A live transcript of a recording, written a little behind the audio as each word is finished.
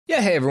Yeah,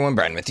 hey everyone,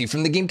 Brian with you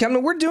from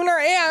TheGameCommon. We're doing our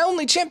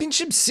AI-only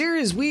championship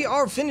series. We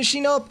are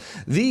finishing up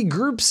the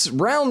groups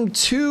round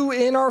 2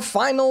 in our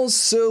finals.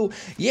 So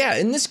yeah,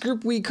 in this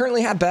group, we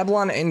currently have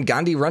Babylon and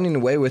Gandhi running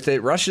away with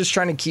it. Russia's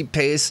trying to keep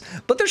pace,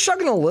 but they're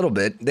struggling a little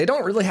bit. They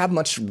don't really have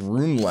much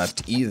room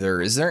left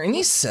either. Is there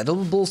any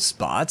settleable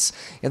spots?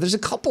 Yeah, there's a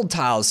couple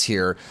tiles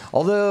here.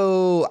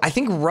 Although, I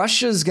think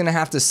Russia's gonna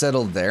have to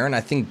settle there, and I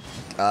think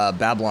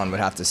Babylon would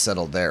have to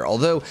settle there.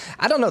 Although,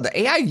 I don't know, the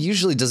AI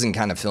usually doesn't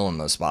kind of fill in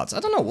those spots. I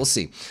don't know, we'll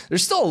see.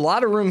 There's still a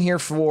lot of room here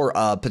for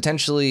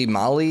potentially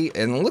Mali,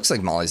 and it looks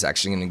like Mali's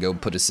actually going to go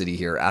put a city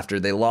here after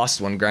they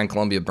lost when Gran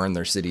Colombia burned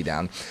their city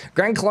down.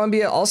 Gran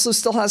Colombia also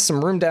still has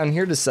some room down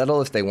here to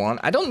settle if they want.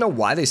 I don't know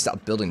why they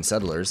stopped building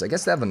settlers. I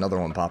guess they have another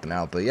one popping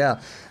out, but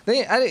yeah,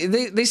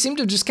 they seem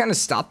to have just kind of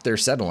stopped their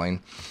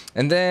settling.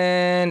 And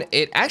then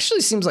it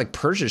actually seems like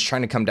Persia's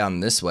trying to come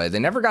down this way. They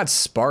never got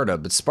Sparta,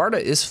 but Sparta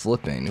is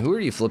flipping. Who are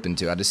you flipping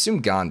to? I'd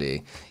assume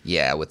Gandhi.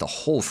 Yeah, with a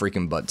whole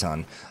freaking butt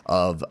ton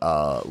of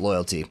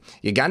loyalty.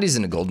 Yeah, Gandhi's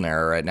in a golden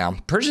era right now.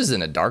 Persia's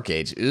in a dark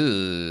age.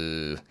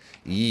 Ooh.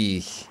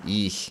 Eek,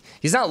 eek.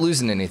 He's not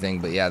losing anything,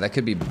 but yeah, that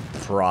could be a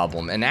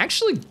problem. And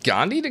actually,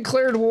 Gandhi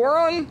declared war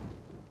on?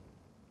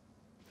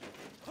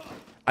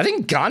 I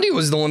think Gandhi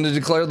was the one to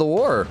declare the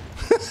war.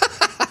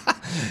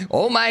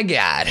 Oh my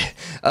god.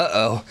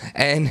 Uh-oh.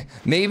 And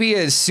maybe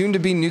a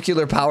soon-to-be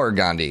nuclear power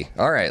Gandhi.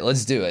 All right,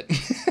 let's do it.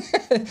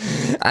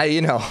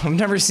 I've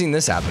never seen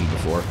this happen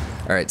before.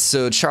 All right,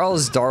 so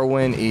Charles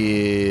Darwin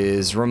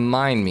is,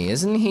 remind me,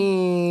 isn't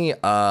he?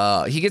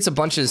 He gets a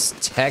bunch of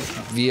tech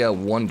via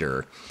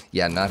wonder.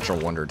 Yeah, natural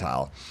wonder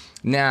tile.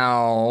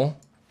 Now,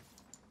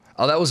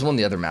 oh, that was one of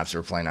the other maps we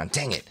were playing on.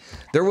 Dang it.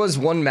 There was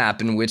one map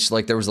in which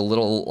like there was a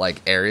little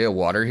like area of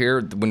water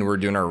here when we were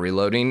doing our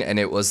reloading, and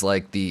it was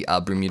like the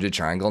Bermuda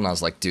Triangle, and I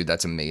was like, dude,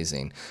 that's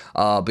amazing.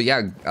 But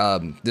yeah,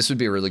 this would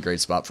be a really great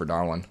spot for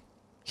Darwin.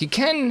 He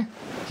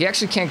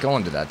actually can't go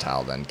into that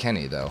tile then, can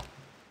he though?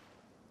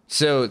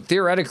 So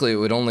theoretically, it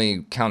would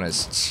only count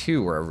as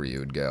 2 wherever you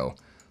would go.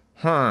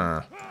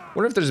 Huh.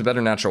 Wonder if there's a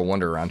better natural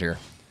wonder around here.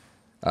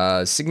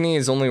 Signy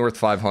is only worth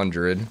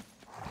 500.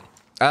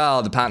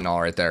 Oh, the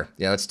Pantanal right there.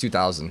 Yeah, that's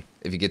 2,000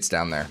 if he gets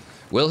down there.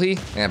 Will he?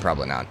 Eh,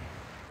 probably not.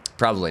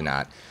 Probably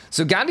not.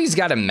 So Gandhi's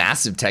got a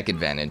massive tech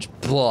advantage,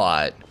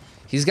 but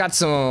he's got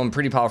some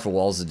pretty powerful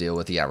walls to deal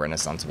with. Yeah,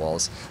 Renaissance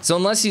walls. So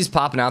unless he's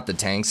popping out the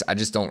tanks, I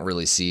just don't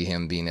really see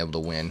him being able to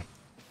win.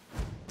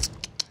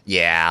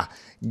 Yeah.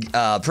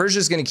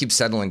 Persia's going to keep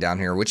settling down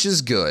here, which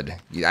is good.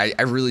 I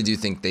really do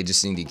think they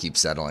just need to keep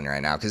settling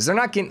right now because they're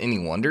not getting any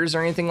wonders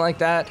or anything like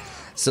that.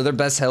 So their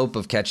best hope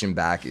of catching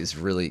back is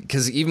really,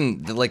 because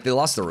even like they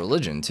lost their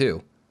religion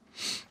too.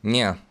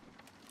 Yeah.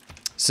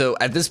 So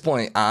at this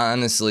point,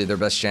 honestly, their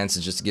best chance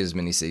is just to get as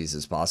many cities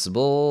as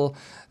possible.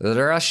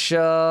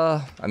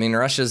 Russia, I mean,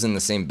 Russia's in the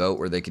same boat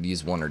where they could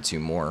use 1 or 2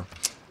 more.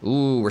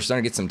 Ooh, we're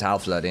starting to get some tile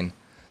flooding.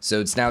 So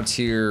it's now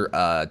tier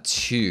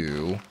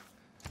 2.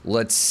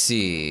 Let's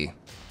see.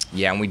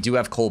 Yeah, and we do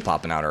have coal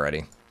popping out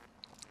already.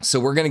 So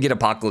we're going to get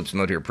apocalypse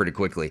mode here pretty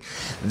quickly.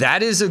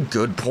 That is a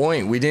good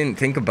point. We didn't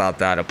think about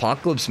that.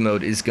 Apocalypse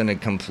mode is going to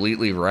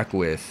completely wreck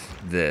with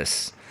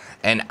this.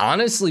 And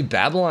honestly,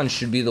 Babylon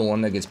should be the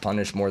one that gets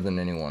punished more than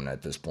anyone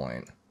at this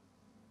point.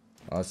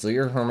 So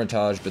you're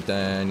Hermitage, but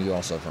then you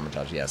also have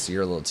Hermitage. Yeah, so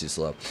you're a little too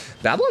slow.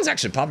 Babylon's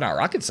actually popping out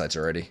rocket sites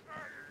already.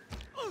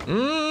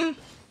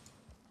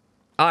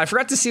 I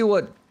forgot to see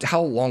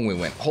how long we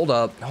went. Hold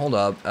up.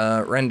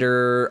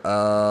 Render.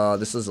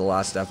 This is the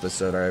last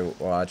episode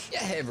I watched. Yeah,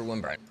 hey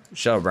everyone, Brian.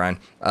 Shut up, Brian.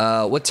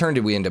 What turn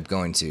did we end up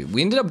going to?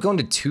 We ended up going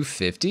to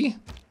 250?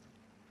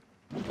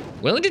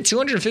 We only did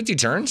 250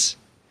 turns?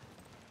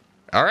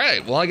 All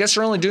right, well, I guess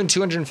we're only doing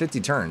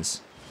 250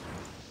 turns.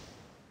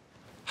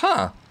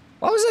 Huh.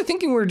 Why was I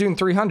thinking we were doing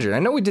 300? I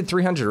know we did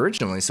 300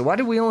 originally, so why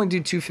did we only do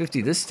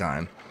 250 this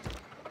time?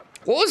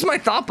 What was my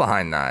thought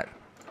behind that?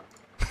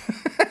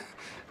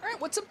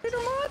 What's up, Peter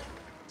Mod?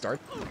 Start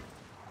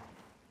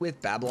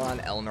with Babylon,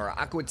 Eleanor,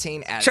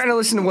 Aquitaine as trying to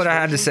listen to what I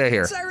had to say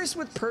here. Cyrus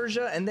with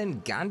Persia, and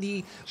then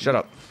Gandhi. Shut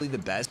up. The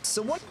best.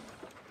 So what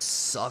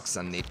sucks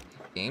on the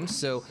game?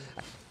 So,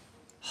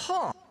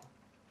 huh?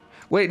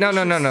 Wait, no.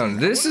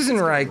 This isn't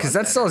right because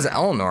that still has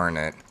Eleanor in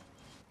it.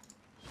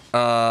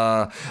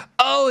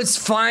 Oh, it's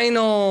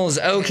finals.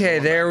 Okay,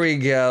 there we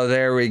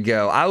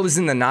go. I was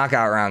in the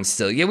knockout round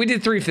still. Yeah, we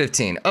did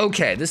 315.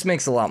 Okay, this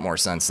makes a lot more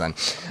sense then.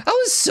 I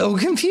was so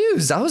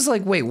confused. I was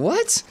like, wait,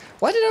 what?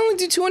 Why did I only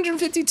do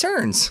 250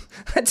 turns?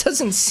 That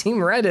doesn't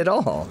seem right at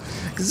all.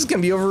 Because this is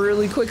going to be over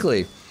really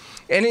quickly.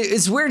 And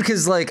it's weird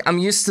because, like, I'm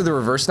used to the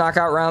reverse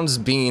knockout rounds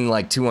being,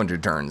 like,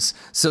 200 turns.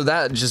 So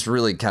that just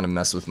really kind of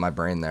messed with my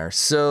brain there.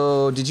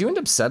 So, did you end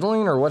up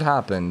settling, or what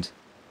happened?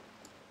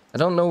 I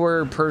don't know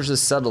where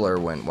Persia's settler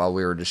went while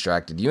we were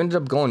distracted. You ended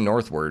up going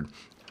northward.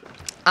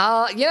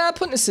 Yeah,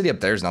 putting a city up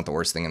there is not the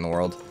worst thing in the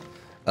world.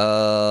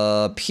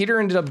 Peter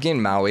ended up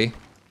getting Maui.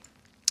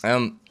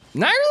 Not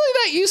really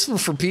that useful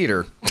for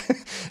Peter.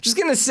 Just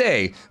gonna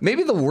say,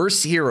 maybe the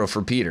worst hero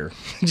for Peter,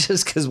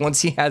 just because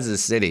once he has a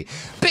city,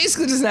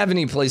 basically doesn't have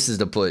any places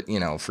to put, you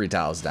know, free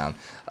tiles down.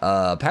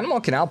 Panama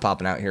Canal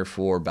popping out here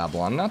for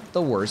Babylon. Not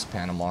the worst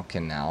Panama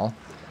Canal.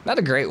 Not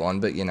a great one,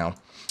 but you know.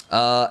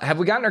 Have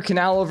we gotten our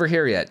canal over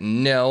here yet?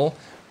 No.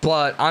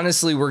 But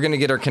honestly, we're gonna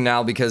get our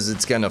canal because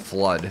it's gonna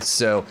flood.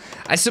 So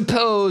I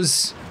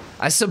suppose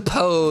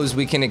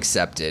we can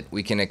accept it.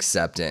 We can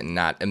accept it and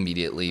not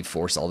immediately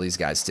force all these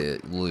guys to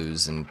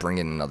lose and bring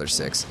in another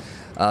 6.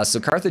 So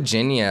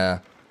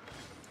Carthagena,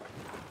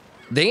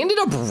 they ended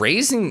up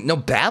raising, no,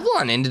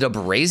 Babylon ended up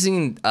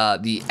raising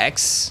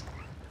the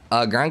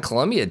Gran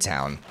Colombia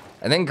town.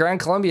 And then Gran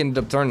Colombia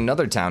ended up throwing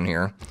another town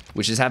here,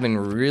 which is having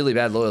really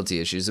bad loyalty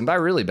issues. And by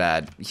really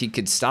bad, he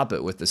could stop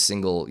it with a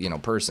single, you know,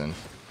 person.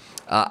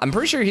 I'm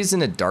pretty sure he's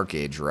in a dark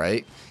age,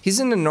 right? He's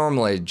in a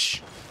normal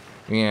age.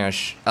 Yeah,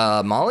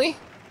 Mali?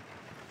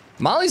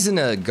 Mali's in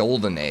a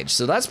golden age,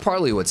 so that's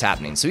partly what's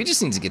happening. So he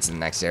just needs to get to the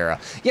next era.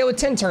 Yeah, with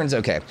 10 turns,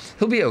 okay.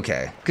 He'll be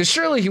okay. Because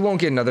surely he won't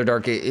get another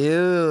dark age.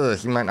 Ew,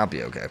 he might not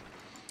be okay.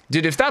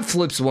 Dude, if that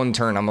flips 1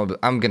 turn,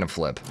 I'm gonna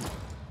flip.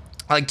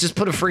 Like, just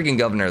put a freaking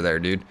governor there,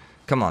 dude.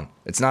 Come on.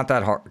 It's not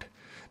that hard.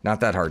 Not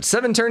that hard.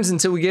 7 turns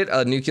until we get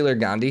a nuclear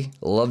Gandhi.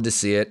 Love to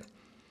see it.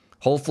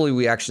 Hopefully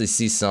we actually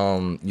see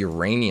some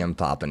uranium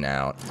popping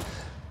out.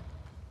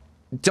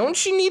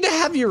 Don't you need to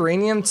have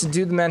uranium to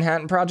do the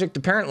Manhattan Project?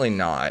 Apparently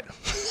not.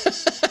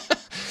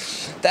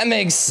 That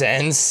makes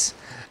sense.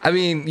 I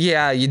mean,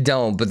 yeah, you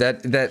don't, but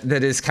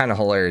that is kind of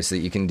hilarious that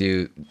you can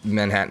do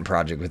Manhattan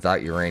Project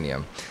without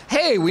uranium.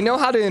 Hey, we know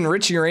how to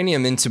enrich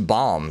uranium into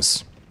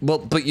bombs. Well,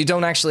 but you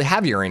don't actually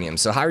have uranium,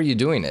 so how are you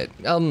doing it?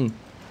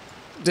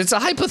 It's a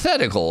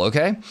hypothetical,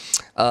 okay?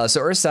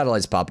 So Earth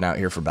satellite's popping out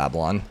here for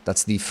Babylon.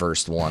 That's the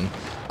first one.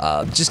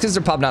 Just because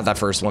they're popping out that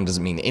first one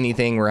doesn't mean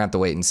anything. We're gonna have to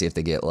wait and see if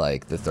they get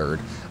like the third.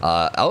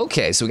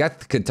 Okay, so we got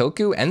the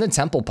Kotoku and the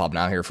temple popping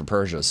out here for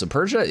Persia. So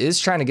Persia is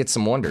trying to get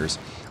some wonders.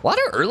 A lot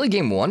of early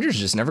game wonders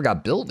just never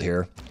got built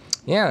here.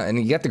 Yeah, and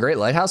you got the Great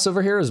Lighthouse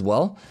over here as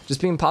well,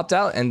 just being popped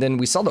out. And then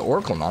we saw the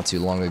Oracle not too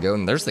long ago,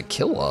 and there's the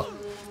Kilwa.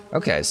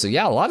 Okay, so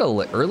yeah, a lot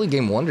of early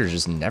game wonders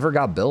just never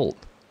got built.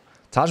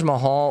 Taj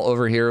Mahal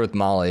over here with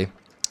Mali.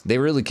 They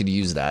really could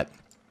use that.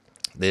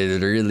 They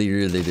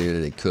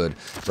really could.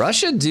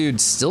 Russia, dude,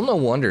 still no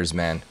wonders,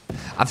 man.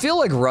 I feel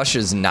like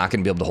Russia's not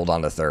going to be able to hold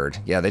on to 3rd.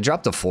 Yeah, they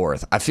dropped to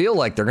 4th. I feel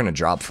like they're going to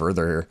drop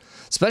further here.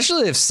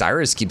 Especially if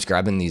Cyrus keeps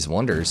grabbing these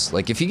wonders.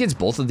 Like, if he gets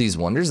both of these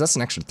wonders, that's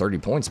an extra 30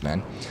 points,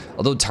 man.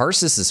 Although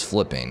Tarsus is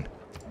flipping.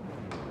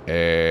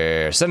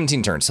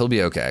 17 turns. He'll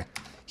be okay.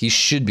 He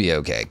should be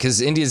okay,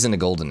 because India's in a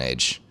golden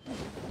age.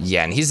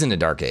 Yeah, and he's in a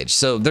dark age,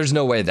 so there's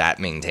no way that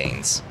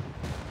maintains.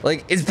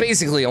 Like, it's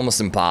basically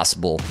almost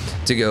impossible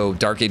to go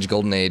dark age,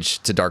 golden age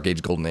to dark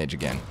age, golden age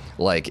again.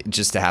 Like,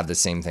 just to have the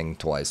same thing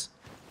twice.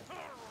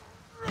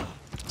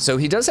 So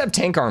he does have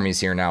tank armies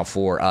here now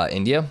for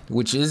India,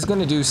 which is going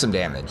to do some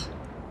damage.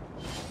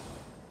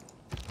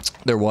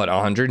 They're what,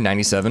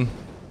 197?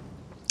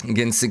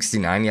 Against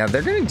 69? Yeah,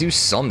 they're going to do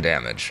some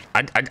damage.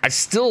 I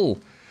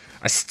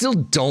still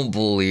don't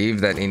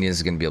believe that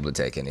India's going to be able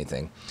to take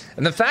anything.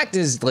 And the fact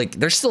is, like,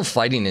 they're still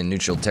fighting in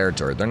neutral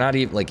territory. They're not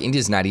even, like,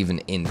 India's not even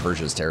in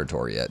Persia's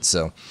territory yet.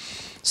 So,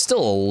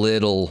 still a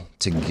little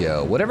to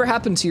go. Whatever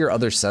happened to your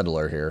other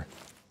settler here?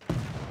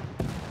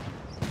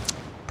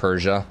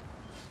 Persia.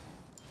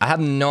 I have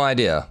no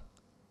idea.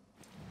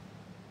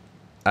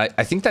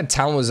 I think that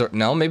town was,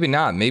 no, maybe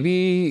not.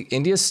 Maybe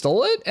India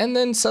stole it and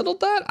then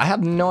settled that? I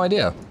have no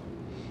idea.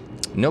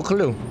 No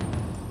clue.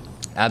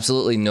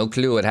 Absolutely no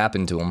clue what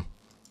happened to them.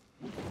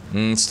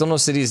 Still no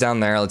cities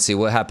down there. Let's see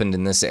what happened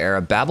in this era.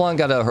 Babylon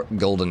got a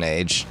golden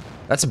age.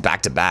 That's a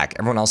back-to-back.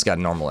 Everyone else got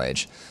a normal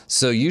age.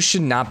 So you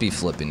should not be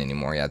flipping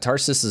anymore. Yeah,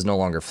 Tarsus is no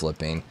longer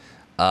flipping.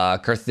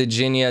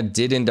 Carthagena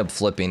did end up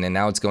flipping, and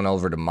now it's going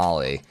over to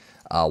Mali.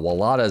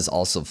 Wallata is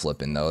also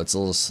flipping, though. It's a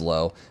little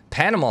slow.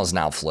 Panama is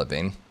now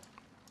flipping.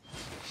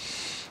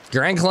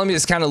 Gran Colombia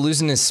is kind of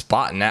losing his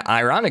spot, and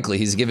ironically,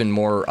 he's given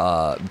more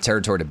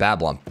territory to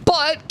Babylon.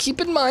 But keep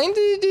in mind,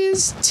 it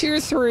is tier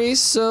 3,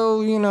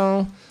 so, you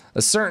know,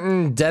 a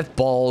certain death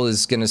ball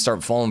is going to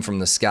start falling from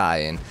the sky.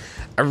 And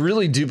I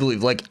really do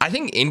believe, like, I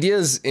think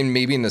India's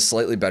maybe in a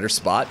slightly better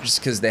spot just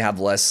because they have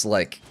less,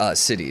 like,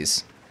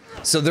 cities.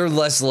 So they're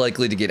less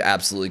likely to get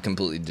absolutely,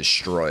 completely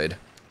destroyed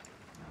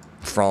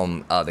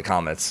from the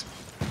comets.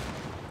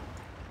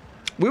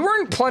 We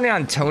weren't planning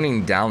on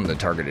toning down the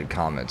targeted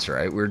comets,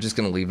 right? We were just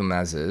going to leave them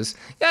as is.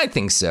 Yeah, I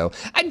think so.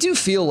 I do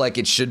feel like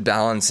it should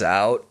balance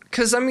out.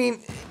 Because, I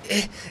mean,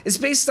 it's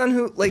based on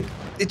who, like,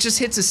 it just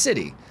hits a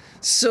city.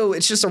 So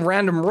it's just a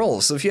random roll.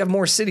 So if you have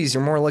more cities,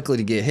 you're more likely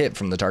to get hit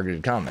from the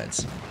targeted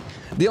comets.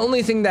 The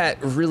only thing that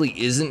really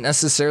isn't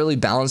necessarily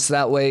balanced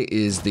that way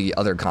is the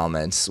other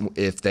comets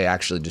if they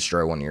actually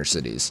destroy one of your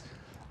cities.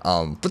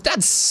 But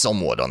that's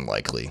somewhat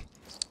unlikely.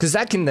 Because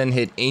that can then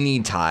hit any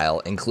tile,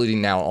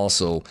 including now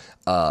also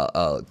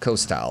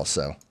coast tile,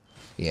 so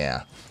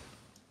yeah.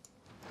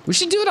 We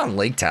should do it on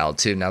lake tile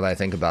too, now that I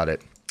think about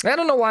it. I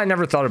don't know why I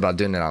never thought about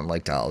doing it on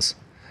lake tiles.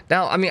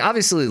 Now, I mean,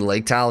 obviously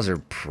lake tiles are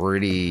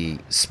pretty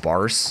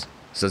sparse,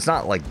 So it's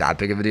not like that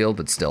big of a deal,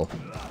 but still.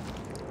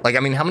 Like, I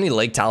mean, how many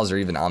lake tiles are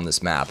even on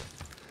this map?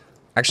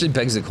 Actually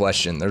begs the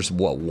question. There's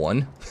what,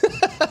 1?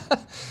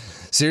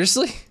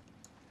 Seriously?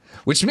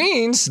 Which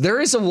means there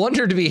is a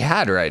wonder to be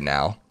had right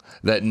now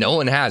that no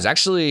one has.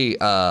 Actually,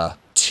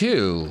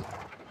 2.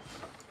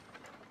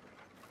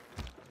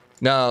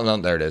 No,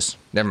 there it is.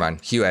 Never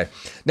mind. Hue.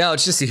 No,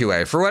 it's just a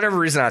Hue. For whatever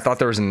reason, I thought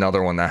there was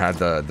another one that had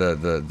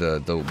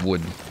the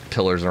wood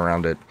pillars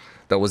around it.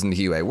 That wasn't the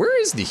Hue.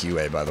 Where is the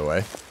Hue, by the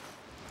way?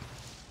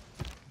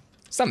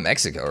 It's not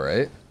Mexico,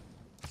 right?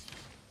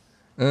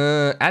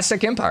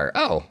 Aztec Empire.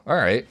 Oh, all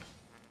right.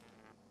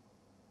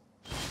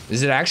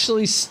 Is it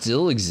actually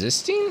still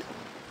existing?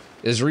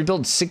 It was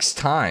rebuilt 6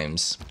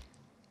 times.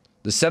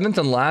 The 7th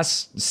and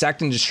last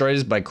sacked and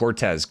destroyed by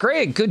Cortez.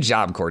 Great, good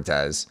job,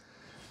 Cortez.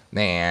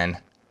 Man.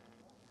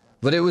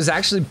 But it was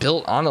actually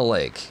built on a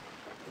lake.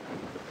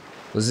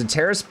 It was a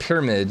terrace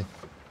pyramid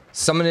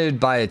summoned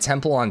by a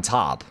temple on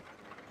top.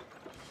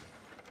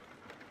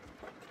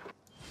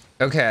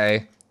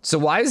 Okay, so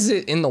why is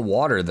it in the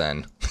water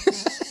then?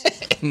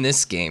 In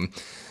this game.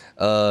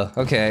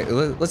 Okay,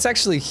 let's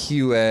actually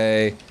Hue.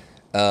 I'm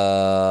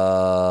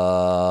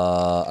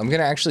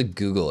gonna actually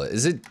Google it.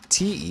 Is it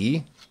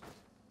TE?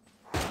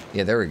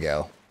 Yeah, there we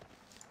go.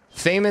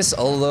 Famous,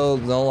 although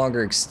no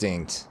longer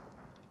extinct.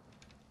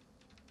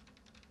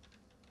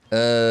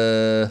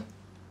 I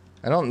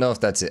don't know if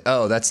that's it.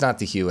 Oh, that's not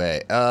the Hue.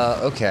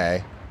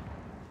 Okay.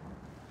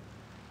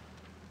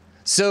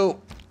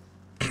 So,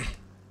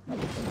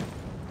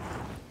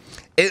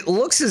 it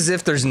looks as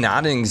if there's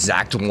not an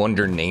exact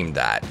wonder named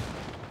that.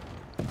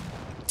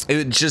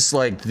 It just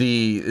like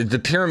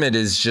the pyramid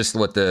is just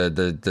what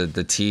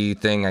the T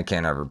thing, I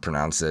can't ever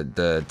pronounce it.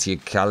 The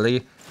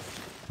Tikali.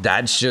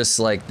 That's just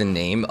like the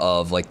name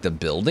of like the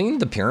building,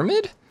 the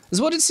pyramid is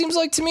what it seems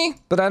like to me,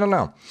 but I don't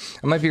know.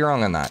 I might be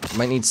wrong on that.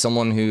 Might need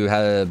someone who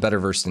had better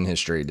versed in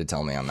history to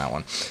tell me on that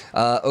one.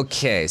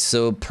 Okay,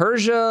 so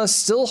Persia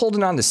still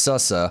holding on to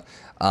Susa.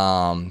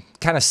 Kind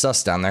of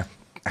sus down there.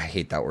 I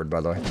hate that word,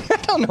 by the way. I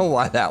don't know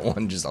why that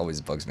one just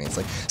always bugs me. It's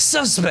like,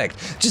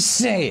 suspect, just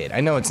say it. I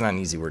know it's not an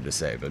easy word to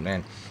say, but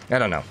man, I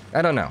don't know.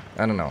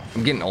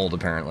 I'm getting old,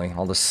 apparently.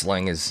 All the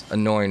slang is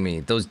annoying me.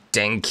 Those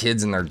dang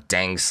kids and their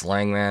dang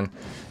slang, man.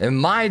 In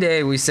my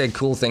day, we said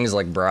cool things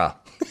like bruh.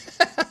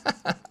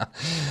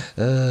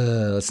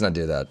 Let's not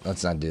do that.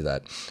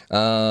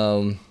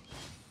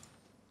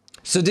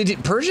 So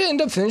did Persia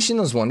end up finishing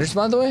those wonders,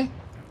 by the way?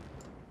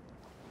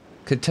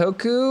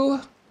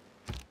 Kotoku?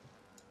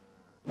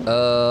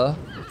 I'm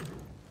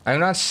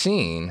not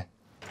seeing.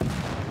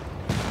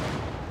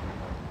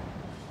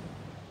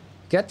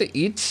 Got the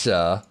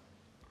Itza.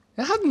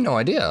 I have no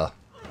idea.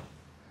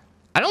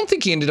 I don't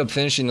think he ended up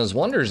finishing those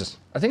wonders.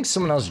 I think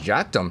someone else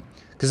jacked them.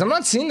 Because I'm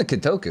not seeing the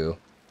Kotoku.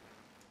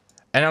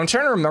 And I'm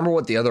trying to remember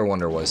what the other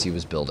wonder was he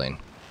was building.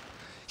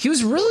 He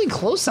was really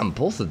close on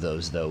both of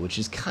those, though, which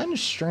is kind of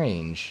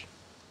strange.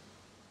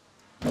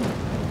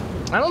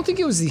 I don't think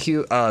it was the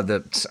Hue, I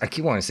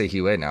keep wanting to say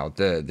Hue now,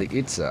 the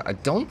Itza. I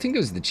don't think it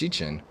was the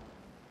Chichen.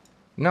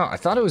 No, I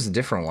thought it was a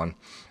different one.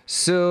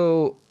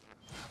 So,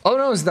 oh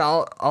no, it was the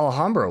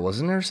Alhambra,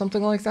 wasn't there,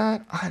 something like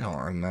that? I don't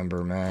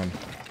remember, man.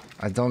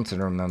 I don't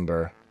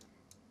remember.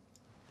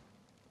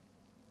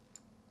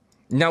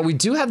 Now, we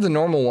do have the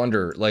normal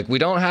wonder. Like, we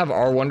don't have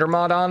our wonder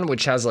mod on,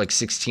 which has like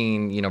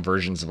 16, you know,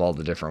 versions of all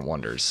the different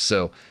wonders.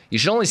 So, you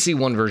should only see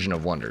one version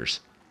of wonders,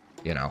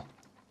 you know.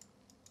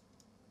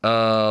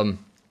 I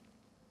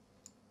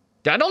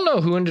don't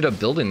know who ended up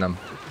building them.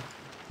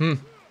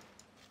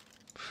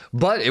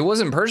 But it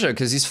wasn't Persia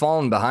because he's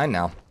fallen behind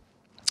now.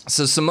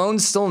 So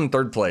Simón's still in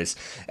 3rd place.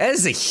 That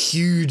is a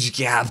huge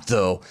gap,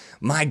 though.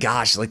 My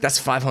gosh, like that's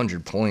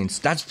 500 points.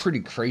 That's pretty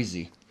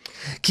crazy.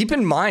 Keep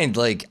in mind,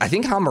 like I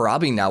think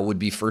Hammurabi now would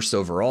be 1st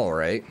overall,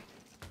 right?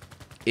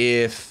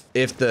 If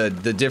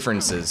the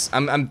differences,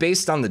 I'm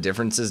based on the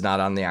differences, not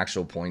on the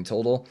actual point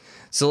total.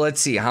 So let's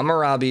see.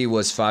 Hammurabi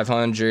was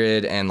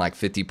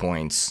 550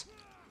 points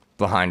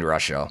behind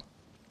Russia.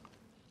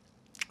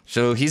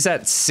 So he's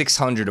at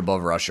 600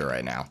 above Russia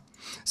right now.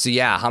 So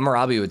yeah,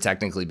 Hammurabi would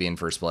technically be in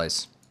 1st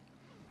place.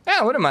 Yeah,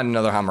 I wouldn't mind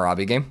another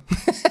Hammurabi game.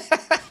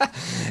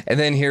 And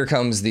then here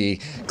comes the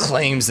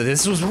claims that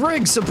this was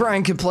rigged so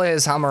Brian could play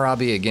as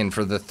Hammurabi again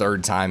for the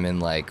 3rd time in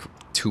like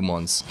 2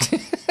 months.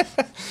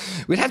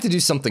 We'd have to do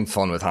something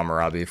fun with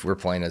Hammurabi if we're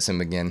playing as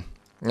him again.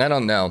 I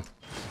don't know.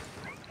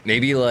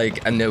 Maybe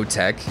like a no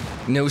tech,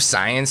 no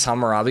science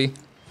Hammurabi,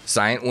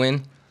 Science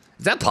win.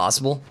 Is that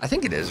possible? I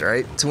think it is,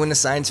 right? To win a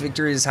science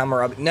victory is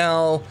Hammurabi.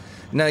 No,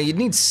 you'd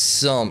need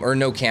some, or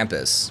no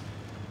campus.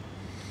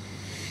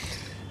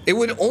 It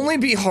would only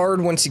be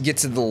hard once you get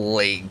to the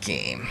late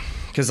game.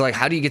 Because, like,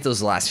 how do you get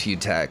those last few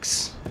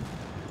techs?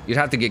 You'd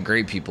have to get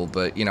great people,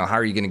 but, you know, how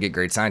are you going to get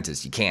great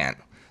scientists? You can't.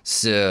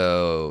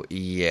 So,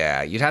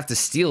 yeah, you'd have to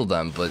steal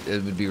them, but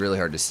it would be really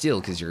hard to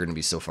steal because you're going to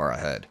be so far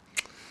ahead.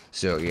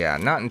 So, yeah,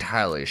 not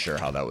entirely sure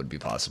how that would be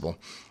possible.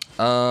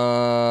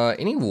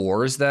 Any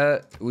wars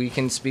that we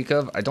can speak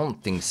of? I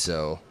don't think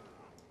so.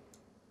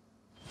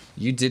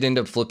 You did end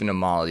up flipping to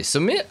Mali. So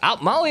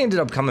Mali ended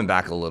up coming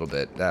back a little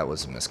bit. That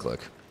was a misclick.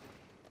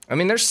 I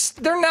mean,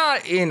 they're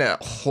not in a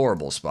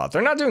horrible spot.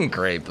 They're not doing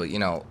great, but, you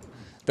know,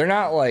 they're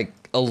not, like,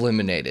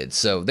 eliminated.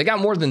 So they got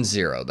more than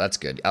 0. That's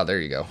good. Oh, there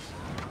you go.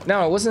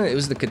 No, it wasn't. It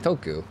was the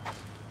Kotoku.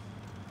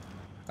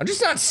 I'm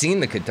just not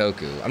seeing the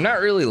Kotoku. I'm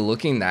not really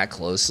looking that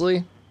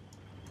closely.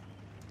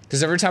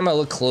 Because every time I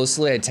look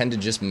closely, I tend to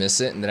just miss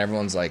it. And then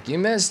everyone's like, you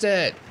missed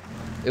it.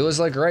 It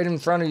was, like, right in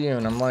front of you.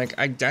 And I'm like,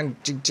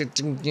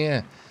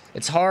 yeah.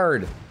 It's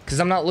hard. Because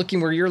I'm not looking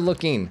where you're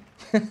looking.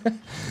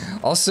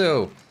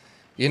 Also...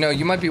 You know,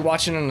 you might be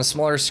watching on a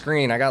smaller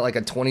screen. I got like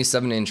a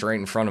 27-inch right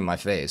in front of my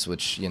face,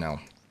 which, you know,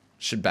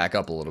 should back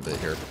up a little bit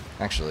here.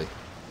 Actually,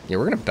 yeah,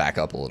 we're going to back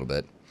up a little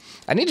bit.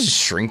 I need to just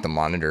shrink the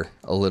monitor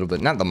a little bit.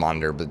 Not the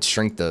monitor, but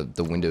shrink the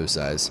window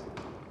size.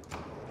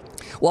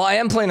 Well, I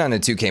am playing on a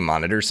 2K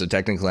monitor, so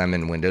technically I'm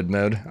in windowed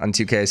mode on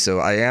 2K, so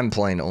I am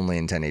playing only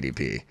in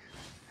 1080p.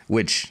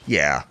 Which,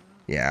 yeah,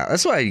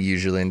 that's what I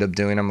usually end up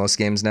doing on most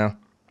games now.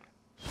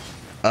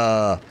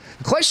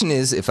 The question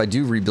is, if I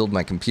do rebuild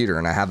my computer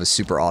and I have a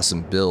super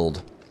awesome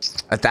build,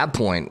 at that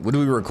point, would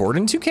we record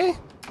in 2K?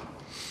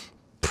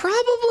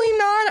 Probably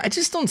not. I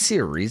just don't see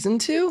a reason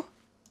to.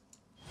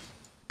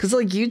 Because,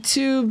 like,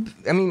 YouTube,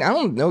 I mean, I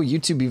don't know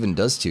YouTube even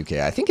does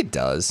 2K. I think it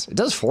does. It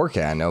does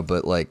 4K, I know,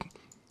 but, like,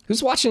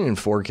 who's watching in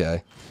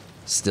 4K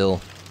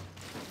still?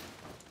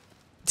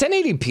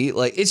 1080p,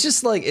 like, it's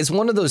just, like, it's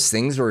one of those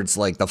things where it's,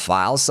 like, the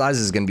file size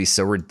is going to be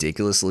so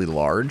ridiculously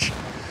large.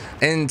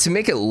 And to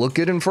make it look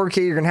good in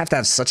 4K, you're going to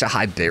have such a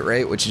high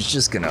bitrate, which is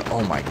just going to,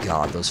 oh my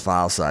god, those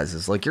file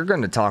sizes. Like, you're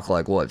going to talk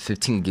like, what,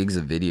 15 gigs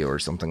of video or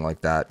something like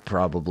that,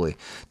 probably,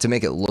 to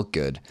make it look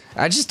good.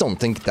 I just don't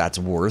think that's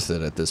worth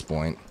it at this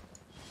point.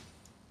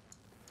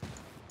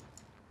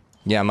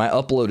 Yeah, my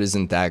upload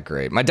isn't that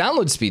great. My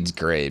download speed's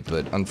great,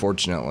 but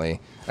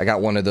unfortunately, I got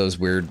one of those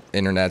weird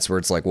internets where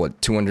it's like,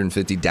 what,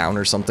 250 down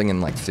or something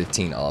and like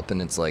 15 up, and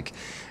it's like,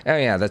 oh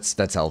yeah,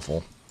 that's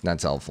helpful.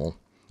 That's helpful.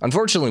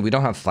 Unfortunately, we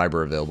don't have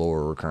fiber available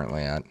where we're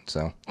currently at,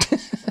 so.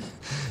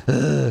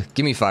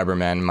 Give me fiber,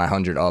 man, my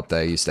 100 up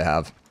that I used to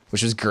have,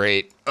 which was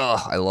great.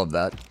 Oh, I love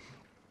that.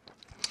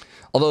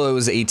 Although it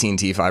was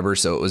AT&T fiber,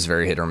 so it was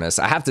very hit or miss.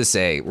 I have to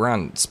say, we're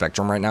on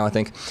Spectrum right now, I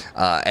think,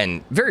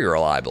 and very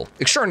reliable.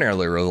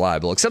 Extraordinarily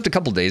reliable, except a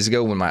couple days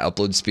ago when my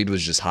upload speed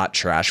was just hot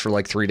trash for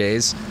like 3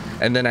 days.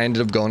 And then I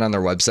ended up going on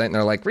their website, and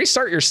they're like,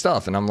 restart your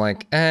stuff. And I'm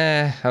like,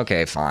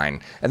 okay,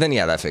 fine. And then,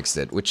 yeah, that fixed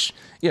it, which,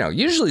 you know,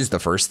 usually is the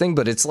first thing.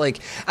 But it's like,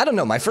 I don't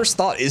know, my first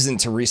thought isn't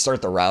to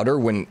restart the router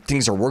when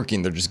things are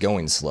working. They're just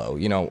going slow.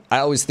 You know, I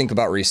always think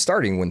about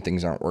restarting when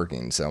things aren't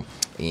working. So,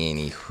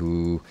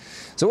 anywho...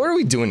 So what are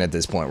we doing at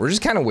this point? We're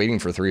just kind of waiting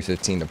for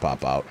 315 to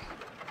pop out.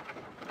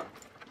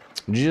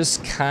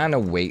 Just kind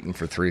of waiting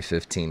for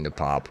 315 to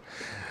pop.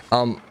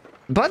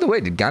 By the way,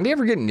 did Gandhi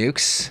ever get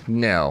nukes?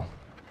 No.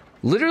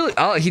 Literally,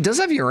 oh, he does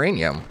have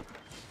uranium.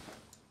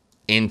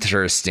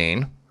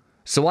 Interesting.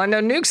 So why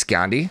no nukes,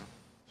 Gandhi?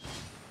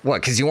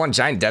 What, because you want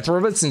giant death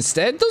robots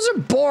instead? Those are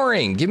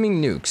boring. Give me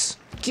nukes.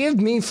 Give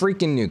me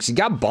freaking nukes. You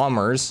got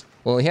bombers.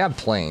 Well, he had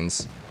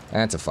planes.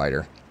 That's a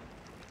fighter.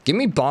 Give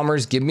me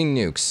bombers. Give me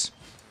nukes.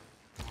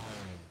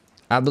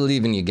 I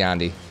believe in you,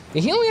 Gandhi.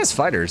 Yeah, he only has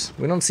fighters.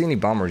 We don't see any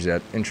bombers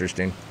yet.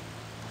 Interesting.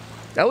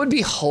 That would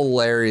be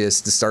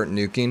hilarious to start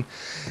nuking.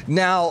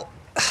 Now,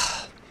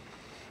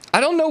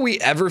 I don't know we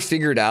ever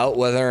figured out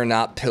whether or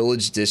not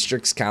pillaged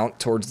districts count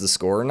towards the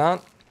score or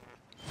not.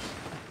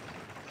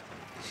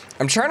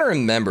 I'm trying to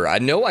remember. I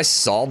know I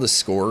saw the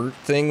score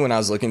thing when I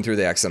was looking through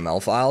the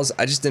XML files.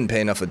 I just didn't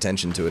pay enough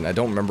attention to it, and I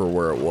don't remember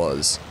where it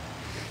was.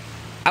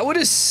 I would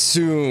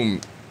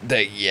assume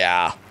that,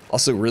 yeah.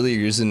 Also, really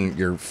using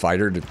your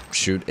fighter to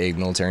shoot a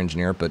military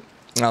engineer, but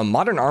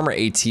modern armor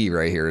AT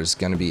right here is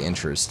going to be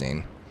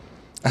interesting.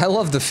 I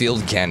love the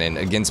field cannon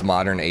against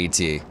modern AT.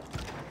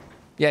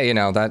 Yeah, you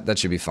know, that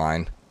should be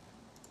fine.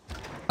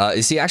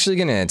 Is he actually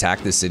going to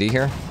attack the city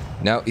here?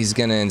 No, he's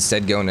going to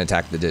instead go and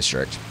attack the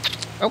district.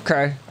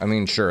 Okay, I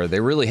mean, sure, they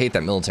really hate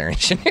that military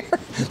engineer.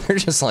 They're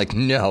just like,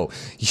 no,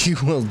 you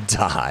will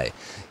die.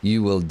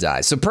 You will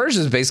die. So Persia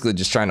is basically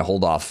just trying to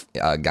hold off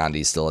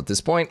Gandhi still at this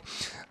point.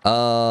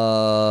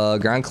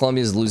 Gran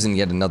Colombia is losing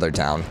yet another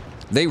town.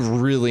 They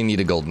really need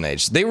a golden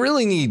age. They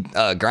really need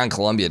Gran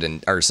Colombia to,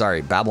 or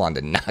sorry, Babylon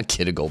to not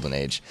get a golden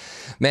age.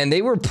 Man,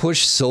 they were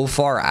pushed so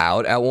far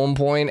out at one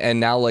point, and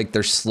now like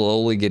they're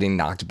slowly getting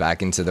knocked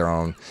back into their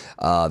own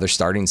their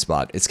starting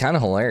spot. It's kind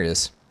of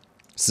hilarious.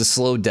 It's the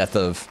slow death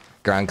of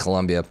Gran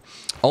Colombia.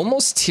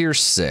 Almost tier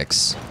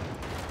 6.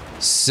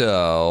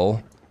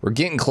 So we're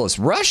getting close.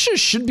 Russia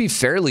should be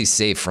fairly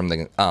safe from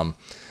the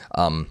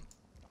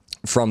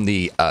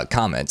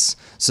comments.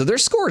 So their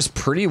score is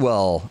pretty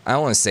well, I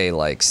don't want to say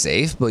like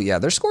safe, but yeah,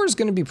 their score is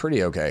going to be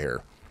pretty okay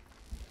here.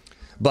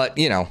 But,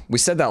 you know, we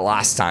said that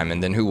last time,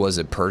 and then who was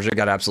it? Persia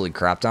got absolutely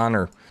crapped on,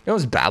 or no, it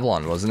was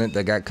Babylon, wasn't it?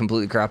 That got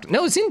completely crapped. No,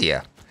 it was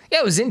India. Yeah,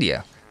 it was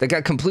India. That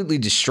got completely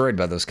destroyed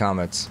by those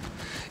comments.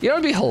 You know,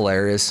 it'd be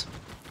hilarious.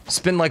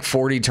 Spend like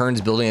 40 turns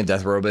building a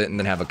death robot and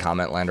then have a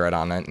comment land right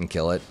on it and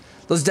kill it.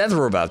 Those death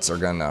robots are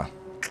gonna,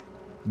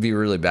 Be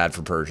really bad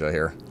for Persia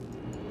here.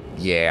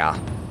 Yeah.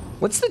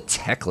 What's the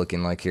tech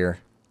looking like here?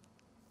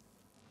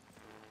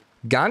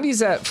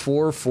 Gandhi's at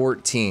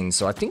 414,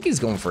 so I think he's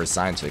going for a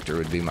science victory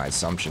would be my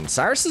assumption.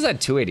 Cyrus is at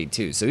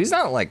 282, so he's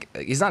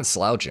not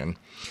slouching.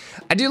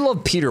 I do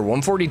love Peter,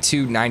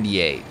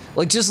 142.98.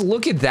 Like, just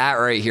look at that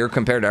right here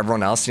compared to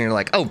everyone else, and you're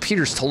like, oh,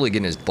 Peter's totally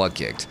getting his butt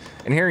kicked.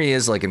 And here he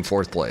is, like, in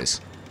 4th place.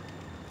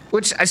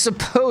 Which, I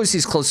suppose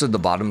he's closer to the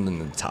bottom than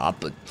the top,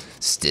 but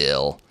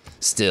still.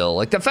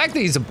 Like, the fact that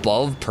he's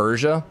above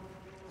Persia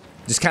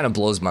just kind of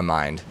blows my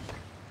mind.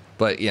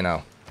 But, you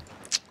know,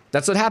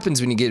 that's what happens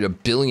when you get a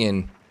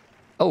billion...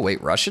 Oh,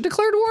 wait, Russia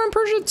declared war on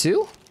Persia,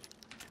 too?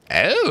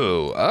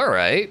 Oh, all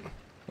right.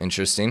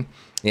 Interesting.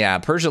 Yeah,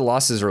 Persia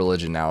lost his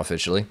religion now,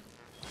 officially.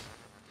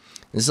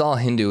 This is all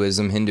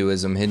Hinduism.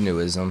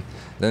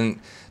 Then,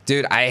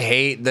 dude, I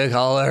hate the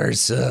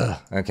colors. Ugh.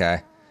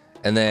 Okay.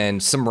 And then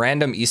some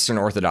random Eastern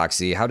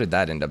Orthodoxy. How did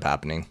that end up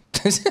happening?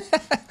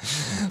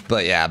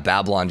 But yeah,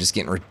 Babylon just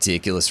getting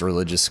ridiculous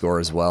religious score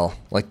as well.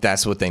 Like,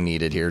 that's what they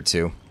needed here,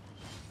 too.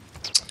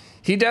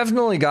 He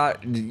definitely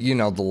got, you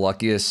know, the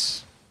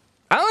luckiest...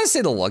 I don't want to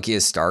say the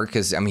luckiest start,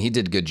 because, I mean, he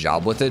did a good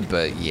job with it,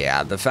 but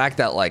yeah, the fact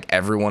that, like,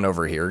 everyone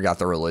over here got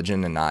the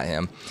religion and not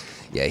him,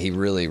 yeah, he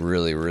really,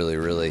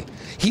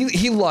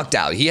 he lucked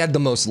out. He had the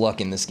most luck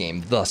in this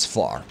game thus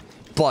far.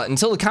 But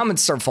until the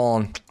comments start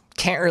falling,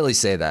 can't really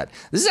say that.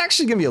 This is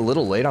actually going to be a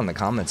little late on the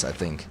comments, I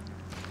think.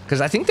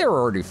 Because I think they were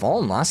already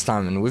falling last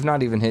time, and we've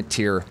not even hit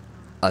tier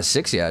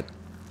 6 yet.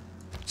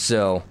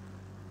 So,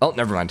 oh,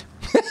 never mind.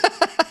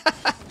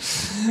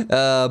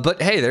 But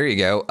hey, there you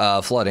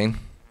go, flooding.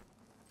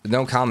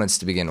 No comments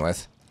to begin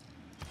with.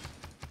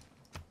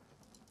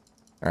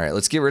 All right,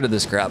 let's get rid of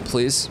this crap,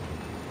 please.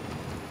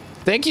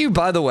 Thank you,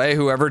 by the way,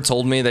 whoever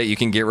told me that you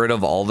can get rid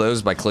of all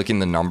those by clicking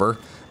the number,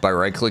 by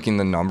right-clicking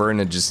the number, and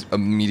it just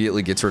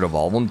immediately gets rid of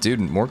all of them. Dude,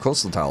 more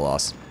coastal tile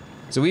loss.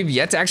 So we've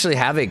yet to actually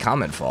have a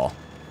comet fall.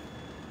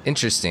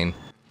 Interesting.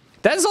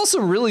 That is also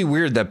really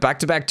weird that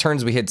back-to-back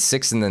turns we hit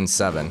 6 and then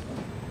 7.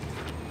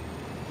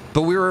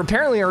 But we were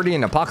apparently already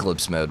in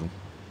apocalypse mode.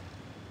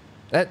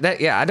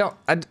 Yeah, I don't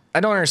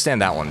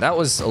understand that one. That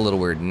was a little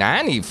weird.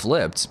 90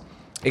 flipped.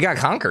 It got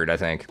conquered, I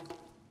think.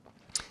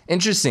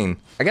 Interesting.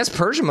 I guess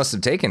Persia must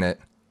have taken it.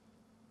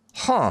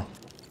 Huh.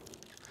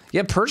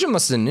 Yeah, Persia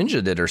must have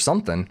ninja'd it or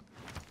something.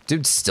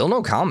 Dude, still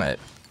no comet.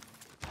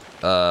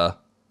 That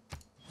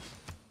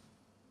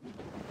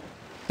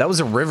was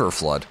a river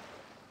flood.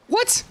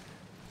 What?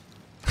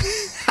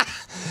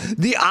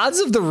 The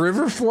odds of the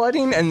river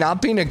flooding and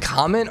not being a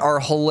comet are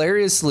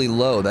hilariously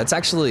low. That's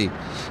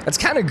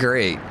kind of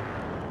great.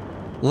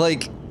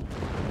 Like,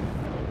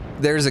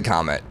 there's a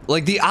comet.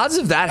 Like, the odds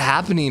of that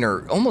happening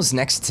are almost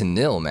next to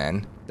nil,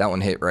 man. That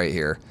one hit right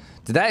here.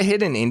 Did that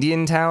hit an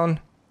Indian town?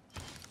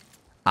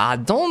 I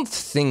don't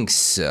think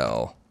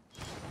so.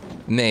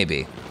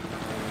 Maybe.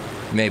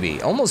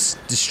 Almost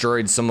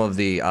destroyed some of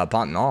the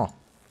Pontinal.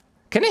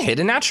 Can it hit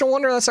a natural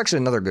wonder? That's actually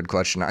another good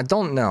question. I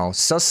don't know.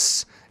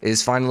 Sus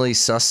is finally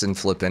sus and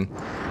flipping.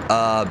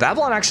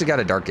 Babylon actually got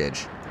a dark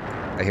age.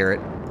 I hear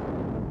it.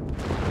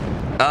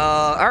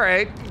 All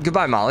right.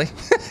 Goodbye, Molly.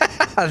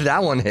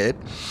 That one hit.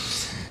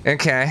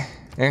 Okay.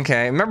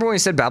 Remember when we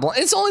said Babylon?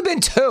 It's only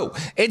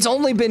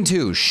been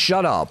 2.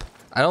 Shut up.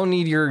 I don't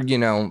need your, you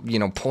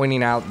know,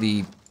 pointing out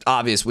the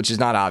obvious, which is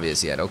not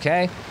obvious yet,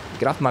 okay?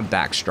 Get off my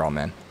back, straw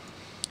man.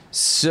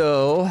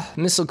 So,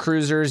 missile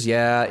cruisers,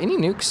 yeah. Any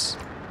nukes?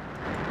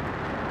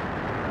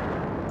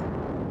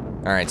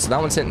 All right, so that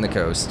one's hitting the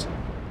coast.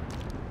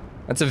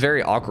 That's a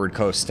very awkward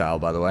coast tile,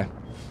 by the way.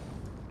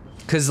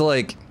 Because,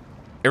 like,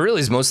 it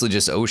really is mostly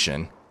just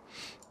ocean.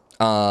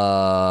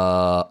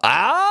 Hammurabi's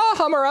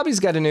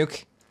got a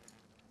nuke.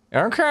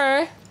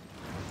 Okay.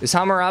 Is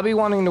Hammurabi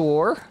wanting to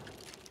war?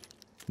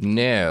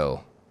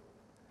 No.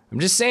 I'm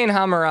just saying,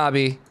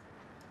 Hammurabi.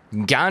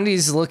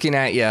 Gandhi's looking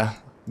at you.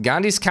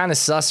 Gandhi's kind of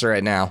sus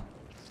right now.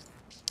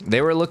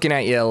 They were looking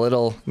at you a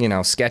little, you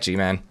know, sketchy,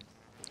 man.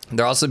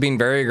 They're also being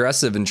very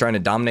aggressive and trying to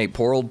dominate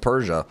poor old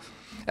Persia.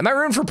 Am I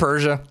rooting for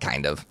Persia?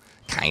 Kind of.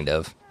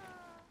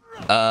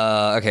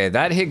 Okay,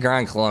 that hit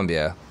Gran,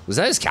 Colombia. Was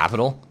that his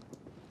capital?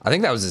 I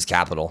think that was his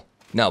capital.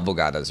 No,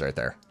 Bogata's right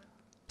there.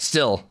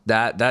 Still,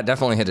 that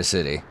definitely hit a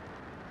city.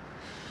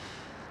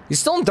 He's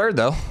still in 3rd,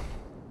 though.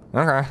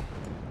 Okay.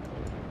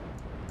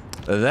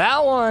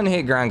 That one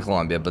hit Gran,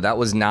 Colombia, but that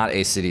was not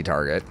a city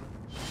target.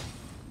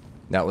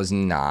 That was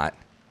not.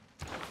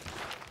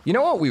 You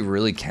know what we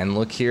really can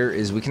look here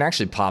is we can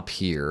actually pop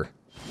here.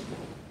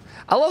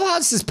 I love how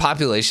it says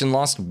population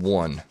lost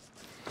 1.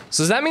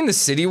 So does that mean the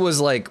city was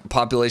like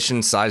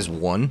population size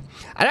 1?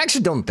 I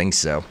actually don't think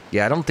so.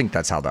 Yeah, I don't think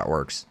that's how that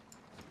works.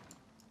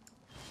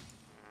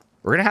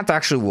 We're gonna have to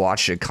actually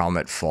watch a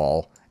comet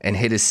fall and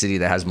hit a city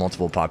that has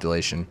multiple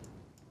population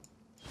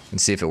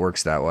and see if it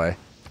works that way.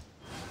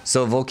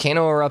 So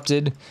volcano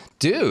erupted.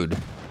 Dude.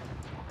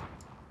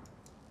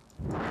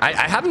 I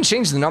haven't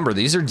changed the number.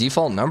 These are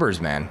default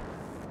numbers, man.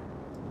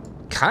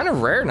 Kind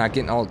of rare not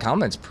getting all the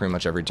comments pretty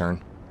much every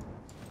turn.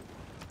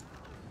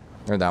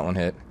 Or that one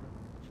hit.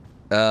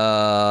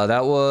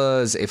 That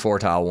was a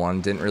 4-tile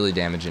one. Didn't really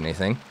damage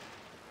anything.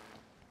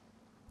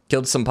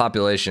 Killed some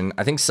population.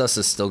 I think Sus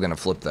is still going to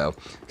flip, though,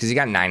 because he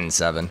got 9 and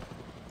 7.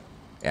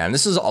 Yeah, and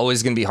this is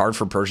always going to be hard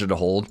for Persia to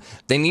hold.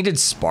 They needed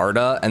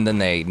Sparta, and then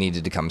they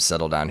needed to come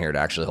settle down here to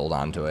actually hold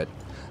on to it.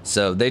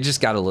 So they just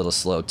got a little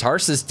slow.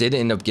 Tarsus did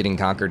end up getting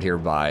conquered here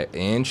by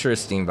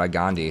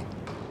Gandhi.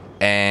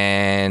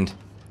 And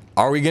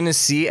are we going to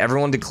see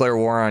everyone declare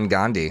war on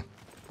Gandhi?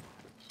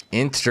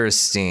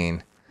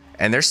 Interesting.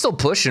 And they're still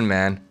pushing,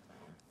 man.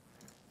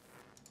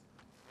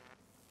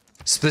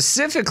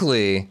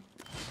 Specifically,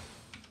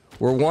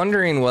 we're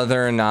wondering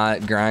whether or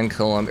not Gran,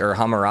 Colombian, or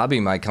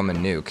Hammurabi might come and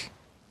nuke.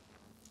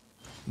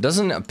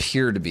 Doesn't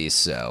appear to be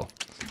so.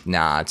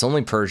 Nah, it's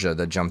only Persia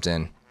that jumped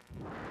in.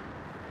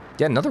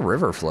 Yeah, another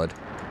river flood.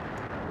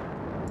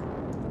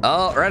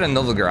 Oh, right on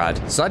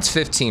Novograd. So that's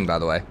 15, by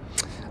the way.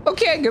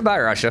 Okay, goodbye,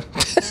 Russia.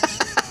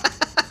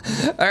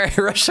 All right,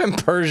 Russia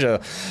and Persia.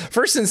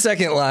 First and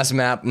second last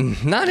map.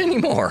 Not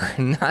anymore.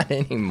 Not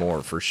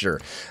anymore, for sure.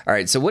 All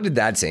right, so what did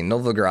that say?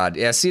 Novograd.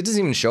 Yeah, see, it doesn't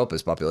even show up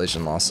as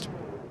population lost.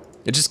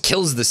 It just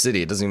kills the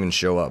city. It doesn't even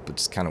show up.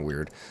 It's kind of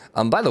weird.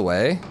 By the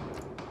way...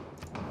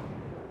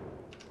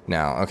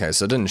 No, okay,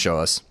 so it didn't show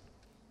us.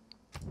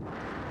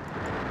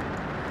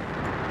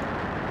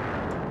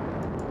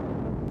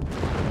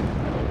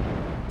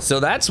 So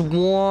that's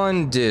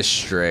one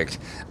district.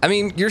 I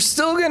mean, you're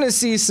still gonna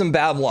see some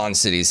Babylon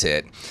cities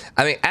hit.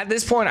 I mean, at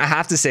this point, I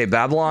have to say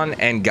Babylon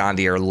and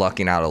Gandhi are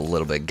lucking out a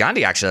little bit.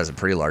 Gandhi actually has a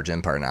pretty large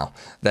empire now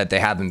that they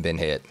haven't been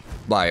hit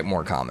by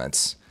more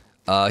comets.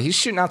 He's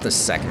shooting out the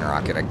second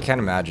rocket. I can't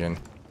imagine.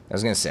 I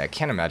was gonna say, I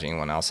can't imagine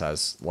anyone else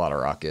has a lot of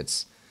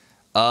rockets.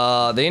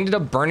 They ended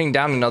up burning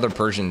down another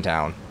Persian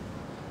town.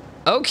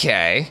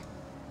 Okay.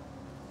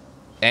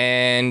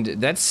 And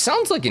that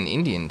sounds like an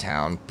Indian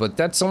town, but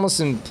that's almost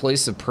in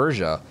place of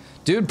Persia.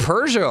 Dude,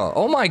 Persia!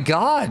 Oh my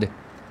god!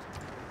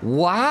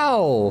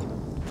 Wow!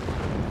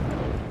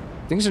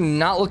 Things are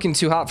not looking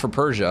too hot for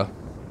Persia.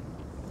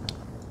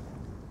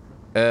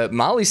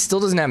 Mali still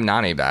doesn't have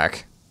Nani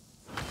back.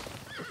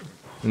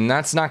 And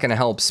that's not gonna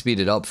help speed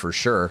it up for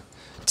sure.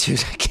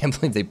 Dude, I can't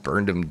believe they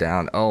burned him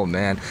down. Oh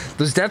man.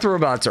 Those death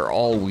robots are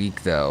all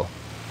weak though.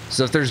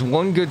 So if there's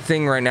one good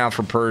thing right now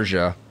for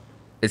Persia,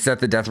 it's that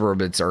the death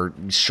robots are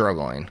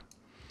struggling.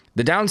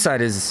 The downside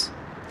is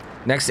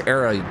next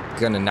era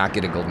gonna not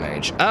get a golden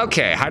age.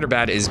 Okay,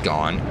 Hyderabad is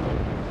gone.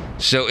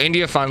 So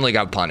India finally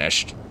got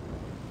punished.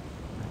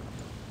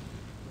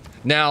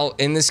 Now,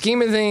 in the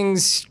scheme of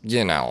things,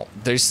 you know,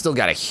 they still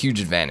got a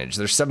huge advantage.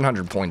 They're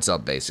 700 points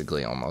up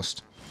basically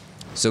almost.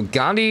 So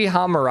Gandhi,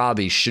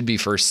 Hammurabi should be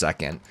first,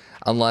 second,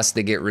 unless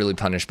they get really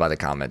punished by the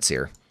comets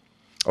here.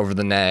 Over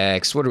the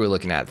next, what are we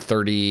looking at?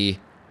 30,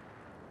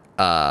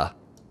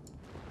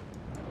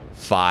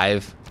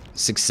 5,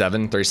 6,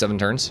 7, 37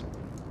 turns.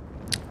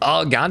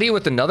 Oh, Gandhi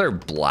with another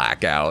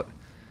blackout.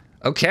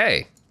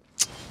 Okay.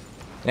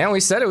 Yeah, we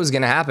said it was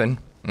going to happen.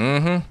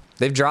 Mm-hmm.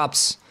 They've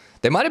dropped.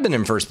 They might have been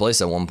in first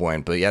place at one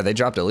point, but yeah, they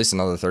dropped at least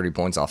another 30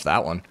 points off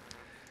that one.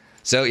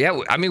 So yeah,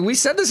 I mean, we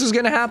said this was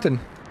going to happen.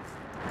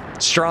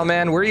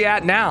 Strawman, where you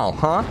at now,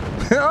 huh?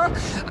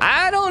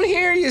 I don't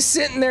hear you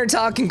sitting there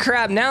talking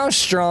crap now,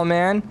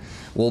 Strawman.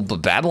 Well,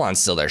 but Babylon's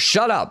still there.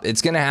 Shut up.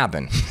 It's going to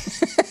happen.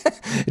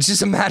 It's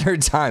just a matter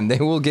of time. They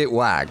will get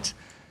whacked.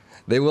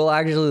 They will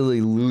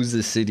actually lose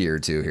a city or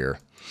two here.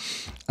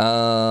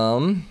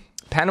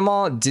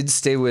 Panama did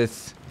stay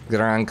with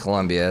Gran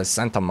Colombia.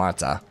 Santa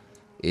Marta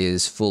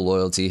is full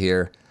loyalty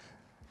here.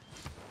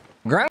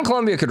 Gran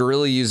Colombia could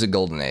really use a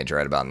golden age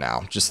right about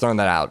now. Just throwing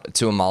that out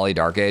to a Mali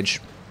Dark Age.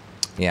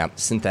 Yeah,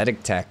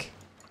 synthetic tech.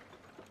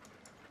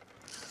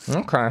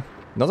 Okay,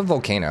 another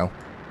volcano.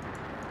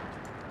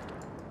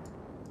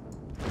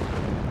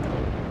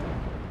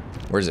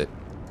 Where's it?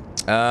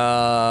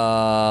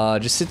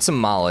 Just hit some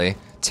Mali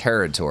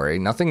territory.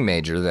 Nothing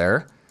major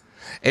there.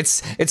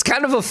 It's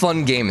kind of a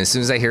fun game as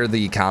soon as I hear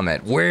the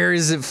comment. Where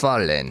is it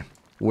falling?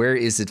 Where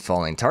is it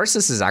falling?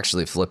 Tarsus is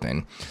actually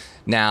flipping.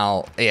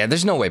 Now, yeah,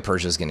 there's no way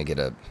Persia's gonna get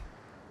a...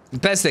 The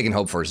best they can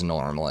hope for is a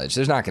normal age.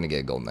 There's not gonna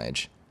get a golden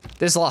age.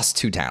 They just lost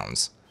 2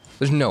 towns.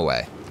 There's no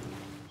way.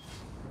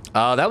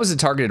 That was a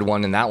targeted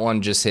one, and that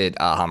one just hit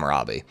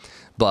Hammurabi.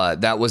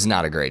 But that was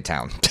not a great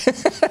town.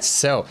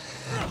 So,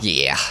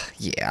 yeah.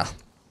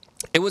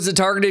 It was a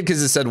targeted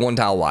because it said 1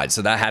 tile wide,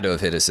 so that had to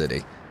have hit a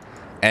city.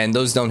 And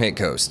those don't hit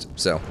coast,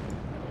 so.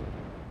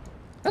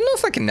 I don't know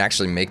if I can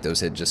actually make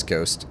those hit just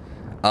coast.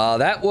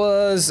 That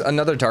was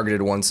another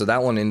targeted one, so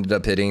that one ended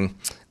up hitting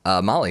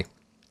Mali.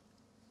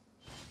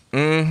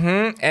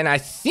 And I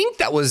think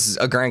that was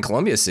a Gran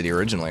Colombia city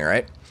originally,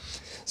 right?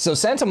 So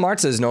Santa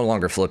Marta is no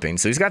longer flipping,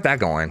 so he's got that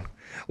going.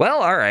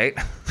 Well, all right.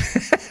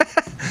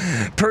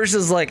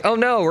 Persia's like, oh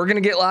no, we're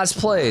gonna get last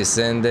place,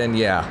 and then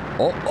yeah.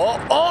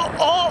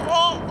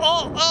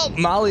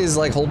 Mali is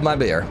like, hold my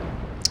beer.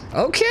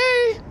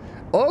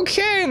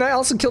 Okay, and I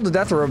also killed a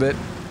death robot.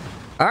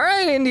 All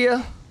right,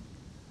 India.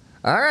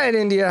 All right,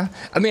 India.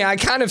 I mean, I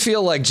kind of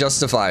feel like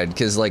justified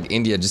because like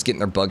India just getting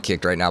their butt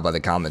kicked right now by the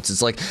comments.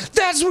 It's like,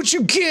 that's what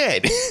you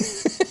get.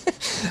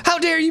 How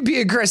dare you be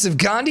aggressive,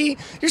 Gandhi?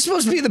 You're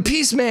supposed to be the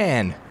peace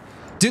man.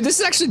 Dude, this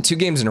is actually 2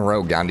 games in a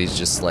row. Gandhi's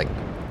just like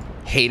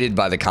hated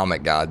by the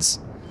comic gods.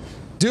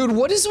 Dude,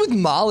 what is with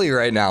Mali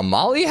right now?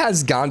 Mali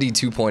has Gandhi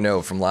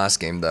 2.0 from last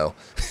game though.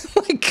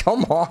 Like,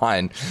 come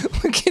on.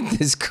 Look at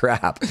this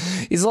crap.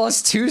 He's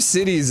lost 2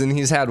 cities and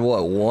he's had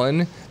what?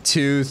 1,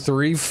 2,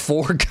 3,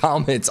 4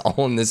 comets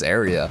all in this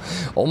area.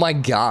 Oh my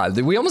God.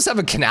 We almost have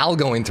a canal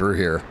going through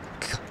here.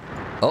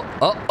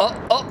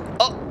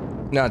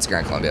 Oh. No, it's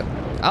Gran Colombia.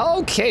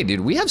 Okay,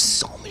 dude, we have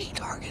so many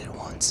targeted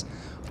ones.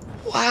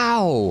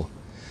 Wow.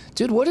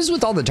 Dude, what is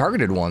with all the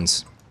targeted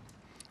ones?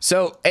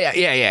 So,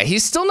 yeah,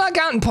 he's still not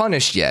gotten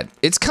punished yet.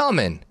 It's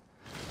coming.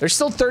 There's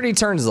still 30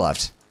 turns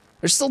left.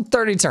 There's still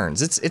 30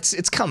 turns.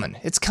 It's coming.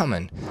 It's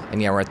coming.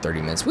 And yeah, we're at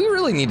 30 minutes. We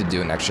really need to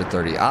do an extra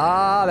 30.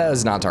 Ah, that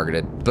is not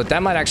targeted. But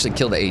that might actually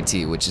kill the AT,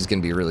 which is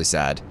going to be really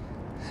sad.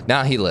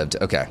 Now he lived.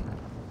 Okay.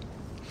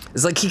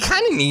 It's like he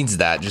kind of needs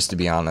that, just to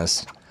be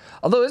honest.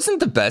 Although, isn't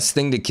the best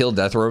thing to kill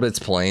Death Robot's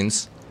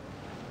planes?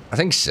 I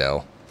think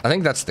so. I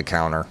think that's the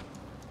counter.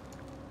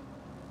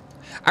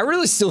 I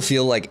really still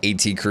feel like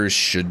AT crews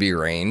should be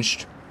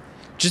ranged.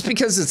 Just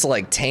because it's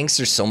like tanks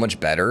are so much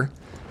better.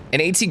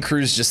 And AT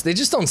crews they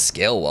just don't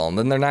scale well. And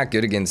then they're not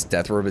good against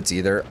Death Robots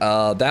either.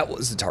 That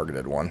was the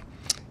targeted one.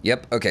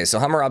 Yep, okay, so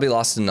Hammurabi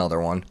lost another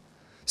one.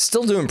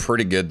 Still doing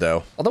pretty good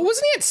though. Although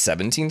wasn't he at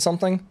 17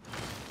 something?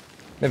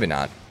 Maybe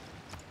not.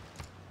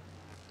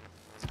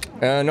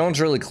 No one's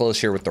really close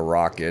here with the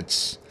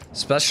rockets.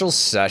 Special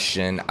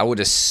session. I would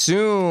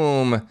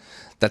assume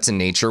that's a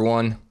nature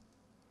one.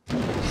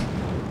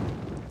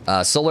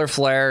 Solar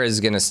flare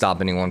is going to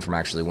stop anyone from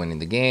actually winning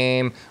the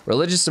game.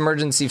 Religious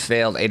emergency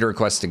failed. Aid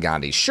request to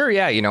Gandhi. Sure,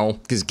 yeah, you know,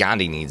 because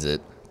Gandhi needs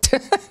it.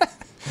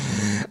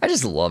 I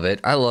just love it.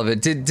 I love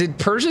it. Did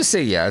Persia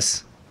say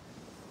yes?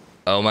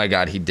 Oh my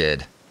God, he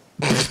did.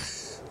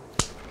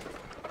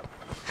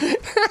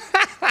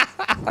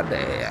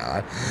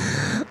 Man.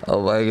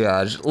 Oh my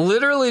gosh.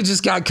 Literally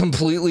just got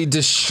completely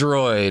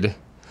destroyed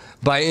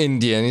by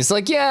India. And he's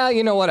like, yeah,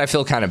 you know what? I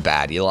feel kind of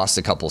bad. You lost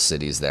a couple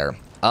cities there.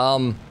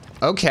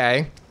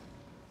 Okay.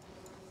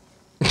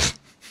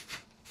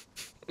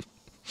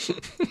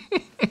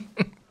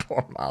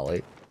 Poor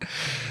Mali.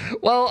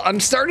 Well, I'm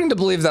starting to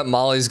believe that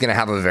Mali's going to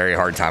have a very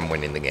hard time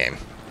winning the game.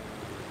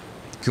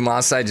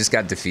 Kumasai just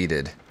got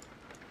defeated.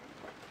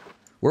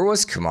 Where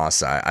was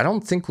Kumasai? I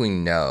don't think we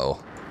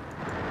know.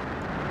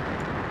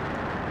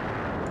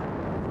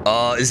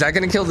 Is that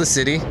going to kill the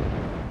city?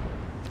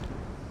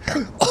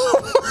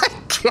 Oh my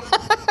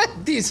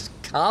God! These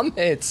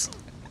comets.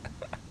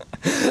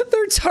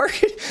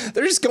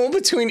 They're just going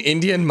between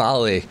India and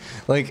Mali.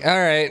 Like, all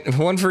right,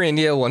 one for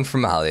India, one for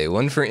Mali.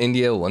 One for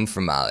India, one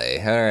for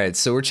Mali. All right,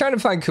 so we're trying to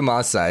find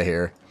Kumasai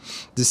here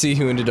to see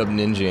who ended up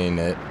ninjaing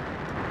it.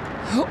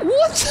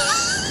 What?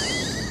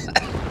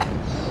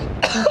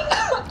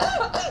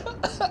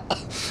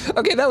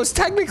 Okay, that was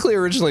technically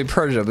originally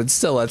Persia, but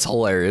still, that's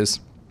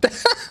hilarious.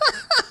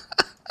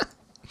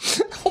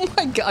 Oh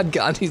my God,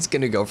 Gandhi's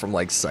gonna go from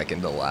like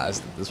second to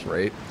last at this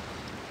rate.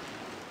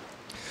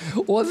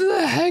 What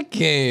the heck,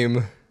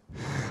 game?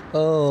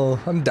 Oh,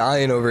 I'm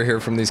dying over here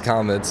from these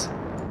comets.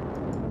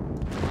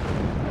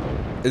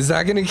 Is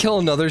that gonna kill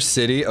another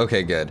city?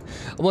 Okay, good.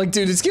 I'm like,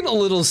 dude, it's getting a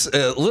little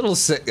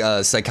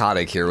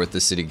psychotic here with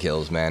the city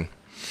kills, man.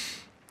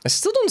 I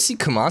still don't see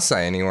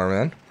Kumasai anywhere,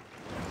 man.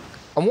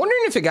 I'm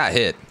wondering if it got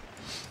hit.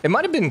 It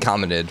might have been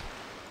commented.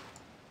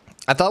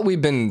 I thought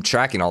we'd been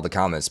tracking all the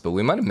comments, but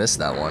we might have missed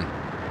that one.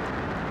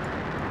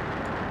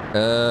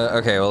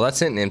 Okay, well,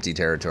 that's in empty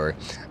territory.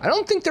 I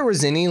don't think there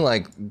was any,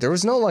 like, there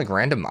was no, like,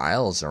 random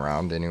isles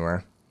around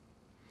anywhere.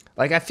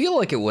 Like, I feel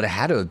like it would have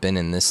had to have been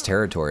in this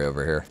territory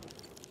over here.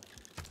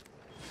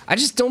 I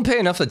just don't pay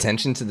enough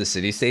attention to the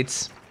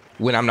city-states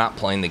when I'm not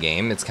playing the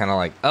game. It's kind of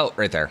like, oh,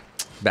 right there.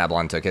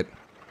 Babylon took it.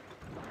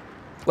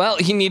 Well,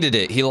 he needed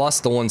it. He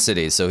lost the one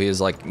city, so he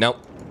was like, nope,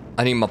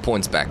 I need my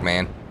points back,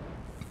 man.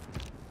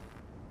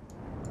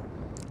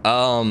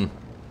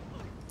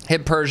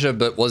 Hit Persia,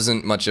 but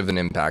wasn't much of an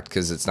impact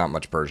because it's not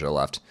much Persia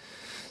left.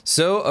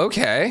 So,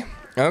 okay.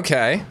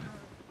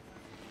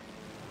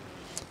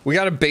 We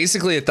got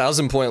basically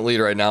 1,000-point lead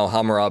right now,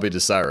 Hammurabi to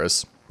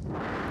Cyrus.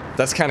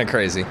 That's kind of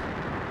crazy.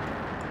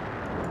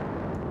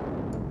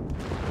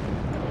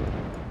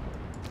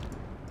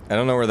 I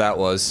don't know where that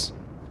was.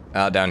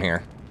 Down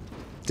here.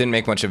 Didn't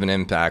make much of an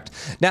impact.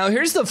 Now,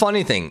 here's the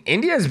funny thing.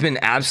 India has been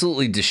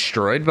absolutely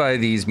destroyed by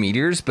these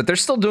meteors, but they're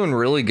still doing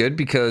really good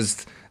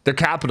because their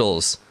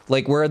capitals,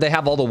 like where they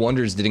have all the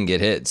wonders, didn't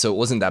get hit, so it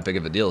wasn't that big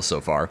of a deal so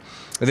far.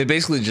 They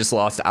basically just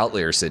lost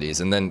outlier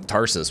cities, and then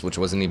Tarsus, which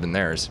wasn't even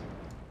theirs.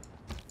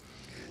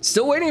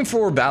 Still waiting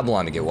for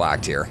Babylon to get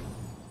whacked here.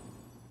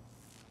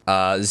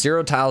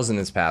 0 tiles in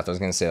its path. I was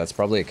going to say that's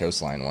probably a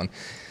coastline one.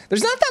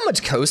 There's not that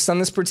much coast on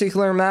this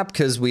particular map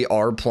because we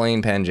are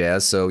playing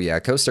Panjaz, so yeah,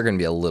 coasts are going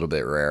to be a little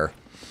bit rare.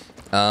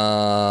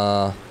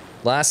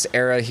 Last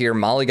era here,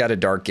 Mali got a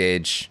dark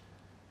age.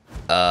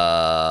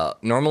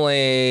 Normal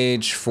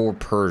age for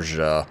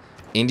Persia.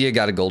 India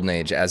got a golden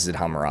age, as did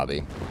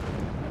Hammurabi.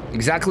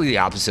 Exactly the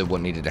opposite of what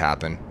needed to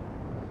happen.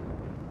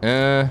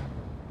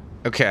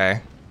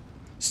 Okay.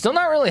 Still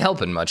not really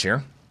helping much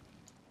here.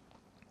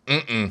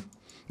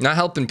 Not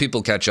helping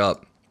people catch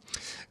up.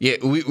 Yeah,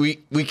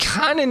 we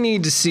kind of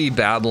need to see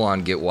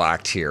Babylon get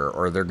whacked here,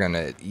 or they're going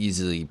to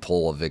easily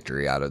pull a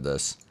victory out of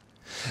this.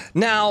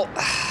 Now,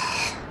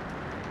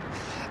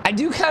 I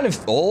do kind of...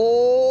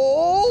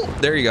 Oh,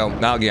 there you go.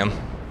 Malian.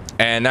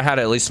 And that had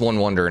at least one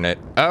wonder in it.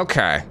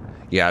 Okay.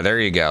 Yeah, there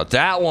you go.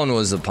 That one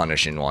was a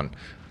punishing one.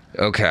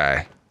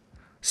 Okay.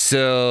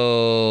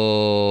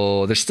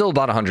 So there's still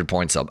about 100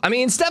 points up. I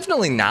mean, it's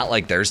definitely not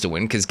like theirs to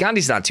win because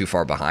Gandhi's not too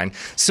far behind.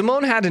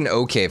 Simón had an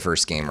okay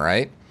first game,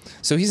 right?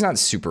 So he's not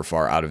super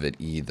far out of it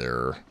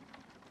either.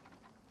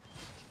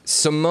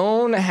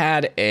 Simón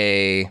had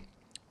a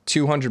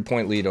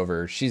 200-point lead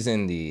over. She's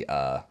in the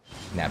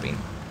nabbing.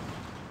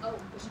 Oh,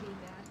 was she being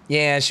bad?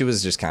 Yeah, she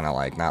was just kind of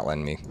like not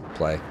letting me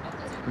play.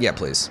 Yeah,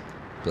 please.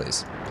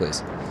 Please.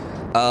 Please.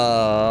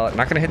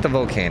 Not gonna hit the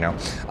volcano.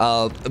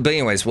 But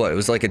anyways, what? It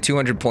was like a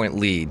 200-point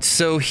lead.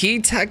 So he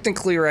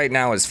technically right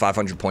now is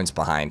 500 points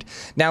behind.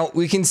 Now,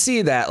 we can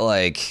see that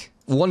like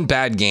one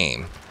bad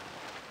game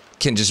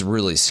can just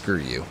really screw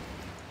you.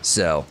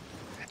 So,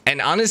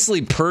 and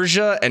honestly,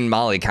 Persia and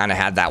Mali kind of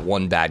had that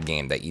one bad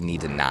game that you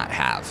need to not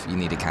have. You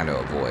need to kind of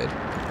avoid.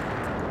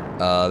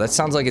 That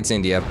sounds like it's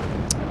India,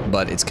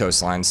 but it's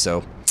coastline,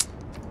 so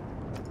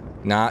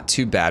not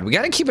too bad. We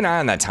got to keep an eye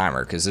on that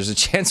timer because there's a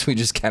chance we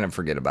just kind of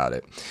forget about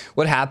it.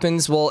 What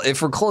happens? Well,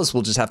 if we're close,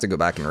 we'll just have to go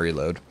back and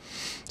reload.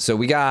 So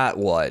we got,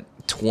 what,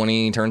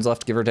 20 turns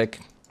left, give or take?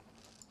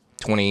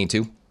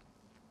 22.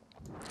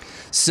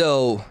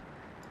 So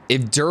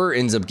if Dur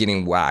ends up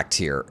getting whacked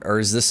here, or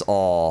is this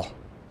all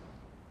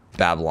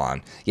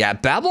Babylon? Yeah,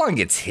 Babylon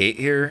gets hit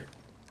here.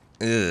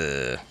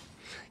 Ugh.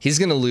 He's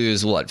going to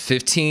lose, what,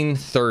 15,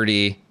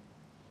 30...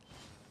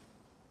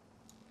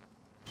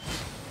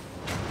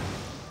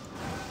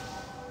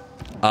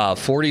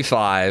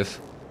 45.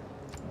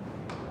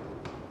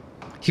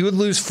 He would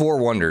lose 4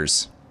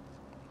 wonders.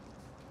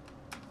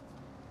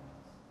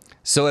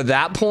 So at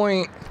that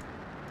point,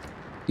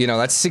 you know,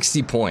 that's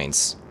 60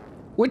 points,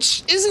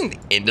 which isn't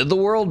end of the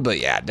world, but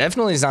yeah,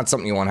 definitely is not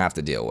something you want to have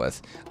to deal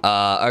with.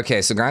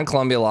 Okay, so Gran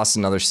Colombia lost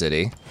another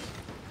city,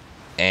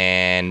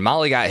 and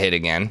Mali got hit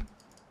again.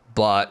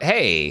 But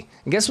hey,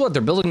 guess what?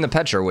 They're building the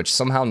Petra, which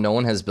somehow no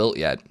one has built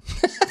yet.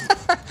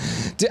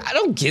 Dude, I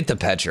don't get the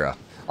Petra.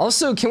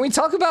 Also, can we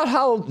talk about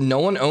how no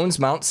one owns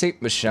Mount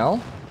St.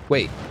 Michel?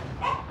 Wait.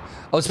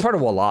 Oh, it's part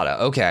of Wallada.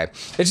 Okay.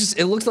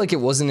 It looked like it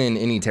wasn't in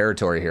any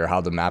territory here,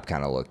 how the map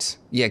kind of looked.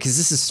 Yeah, because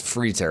this is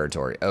free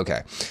territory.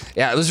 Okay.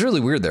 Yeah, it was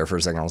really weird there for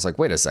a second. I was like,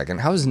 wait a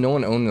second. How does no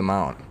one own the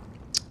mount?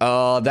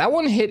 That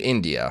one hit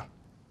India.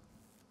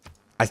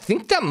 I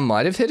think that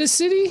might have hit a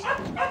city.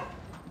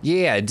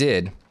 Yeah, it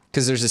did.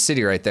 Because there's a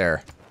city right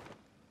there.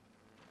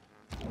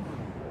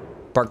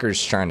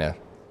 Parker's trying to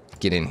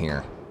get in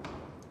here.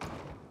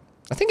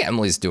 I think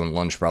Emily's doing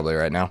lunch probably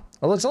right now.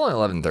 Oh, it's only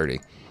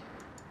 11:30.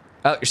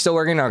 Oh, you're still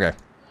working? Okay.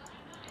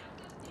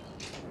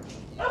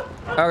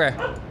 Okay.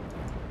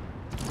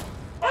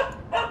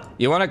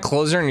 You want a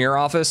closer in your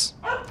office?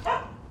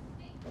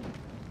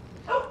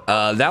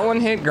 That one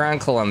hit Gran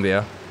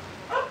Colombia.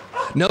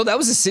 No, that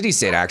was a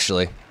city-state,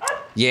 actually.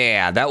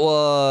 Yeah, that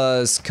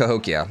was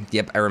Cahokia.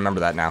 Yep, I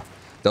remember that now.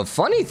 The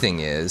funny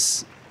thing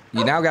is,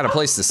 you now got a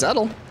place to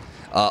settle.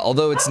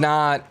 Although it's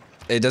not...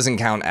 It doesn't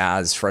count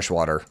as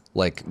freshwater,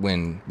 like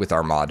with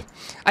our mod.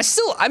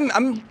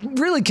 I'm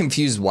really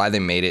confused why they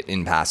made it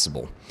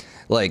impassable.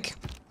 Like,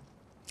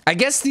 I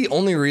guess the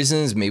only reason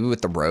is maybe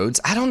with the roads.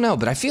 I don't know,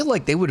 but I feel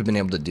like they would have been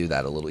able to do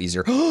that a little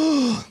easier.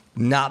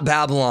 Not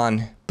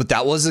Babylon, but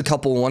that was a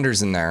couple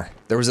wonders in there.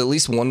 There was at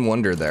least one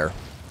wonder there.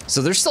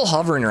 So they're still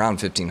hovering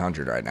around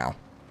 1500 right now.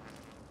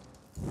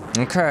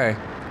 Okay,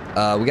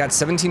 we got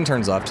 17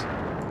 turns left.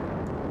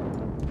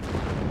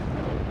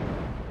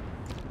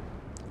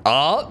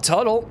 Oh,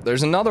 Tuttle,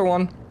 there's another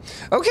one.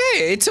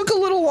 Okay, it took a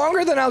little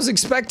longer than I was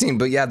expecting,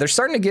 but yeah, they're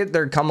starting to get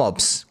their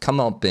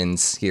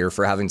comeuppance here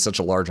for having such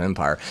a large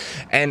empire.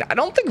 And I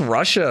don't think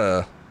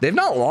Russia, they've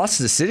not lost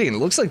the city, and it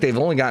looks like they've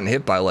only gotten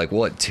hit by like,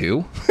 what,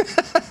 2?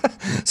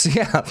 So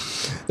yeah,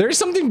 there's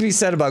something to be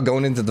said about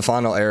going into the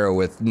final era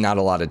with not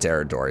a lot of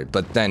territory.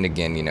 But then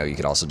again, you know, you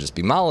could also just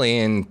be Mali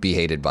and be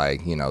hated by,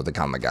 you know, the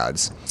common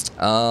gods.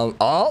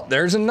 Oh,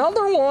 there's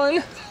another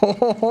one.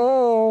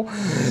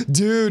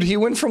 Dude, he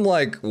went from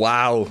like,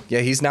 wow.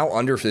 Yeah, he's now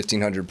under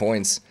 1,500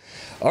 points.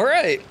 All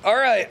right.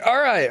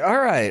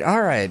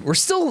 We're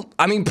still,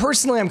 I mean,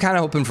 personally, I'm kind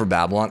of hoping for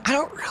Babylon. I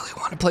don't really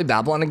want to play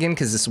Babylon again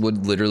because this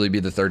would literally be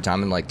the 3rd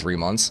time in like 3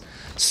 months.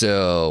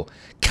 So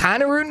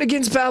kind of rooting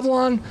against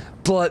Babylon,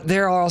 but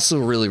they're also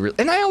really,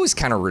 and I always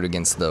kind of root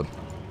against the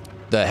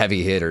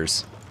heavy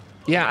hitters.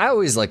 Yeah, I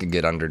always like a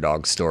good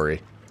underdog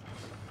story.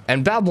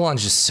 And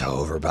Babylon's just so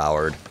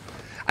overpowered.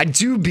 I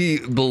do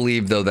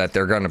believe, though, that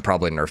they're going to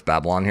probably nerf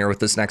Babylon here with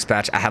this next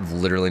patch. I have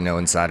literally no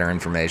insider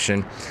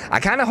information.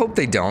 I kind of hope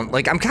they don't.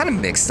 Like, I'm kind of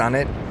mixed on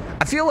it.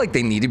 I feel like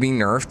they need to be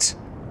nerfed.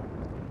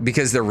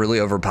 because they're really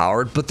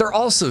overpowered, but they're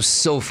also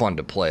so fun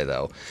to play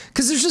though.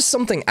 Because there's just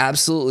something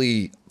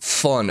absolutely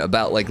fun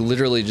about like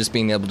literally just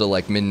being able to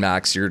like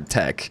min-max your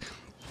tech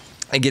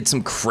and get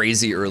some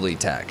crazy early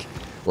tech.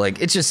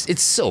 Like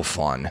it's so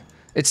fun.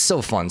 It's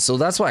so fun. So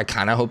that's why I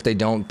kind of hope they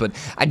don't, but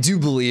I do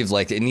believe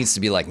like it needs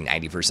to be like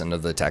 90%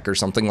 of the tech or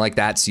something like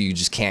that. So you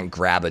just can't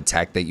grab a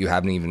tech that you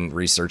haven't even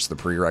researched the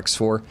prereqs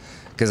for.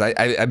 Because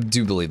I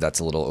do believe that's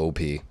a little OP.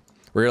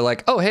 Where you're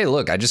like, oh, hey,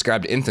 look, I just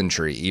grabbed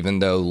infantry, even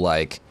though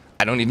like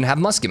I don't even have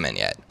musketmen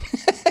yet.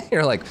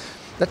 You're like,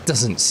 that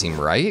doesn't seem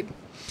right.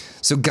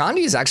 So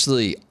Gandhi is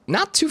actually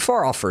not too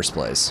far off first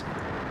place.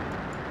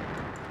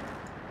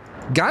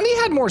 Gandhi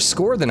had more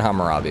score than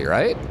Hammurabi,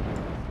 right?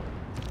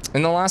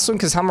 In the last one,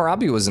 because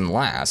Hammurabi was in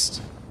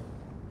last.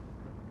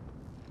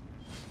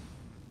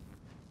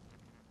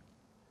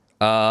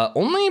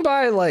 Only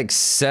by like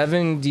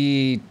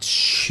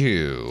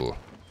 72.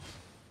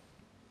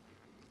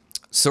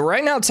 So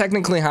right now,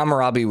 technically,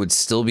 Hammurabi would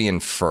still be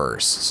in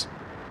first.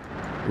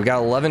 We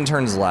got 11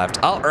 turns left.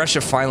 Oh,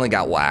 Russia finally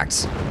got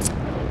whacked.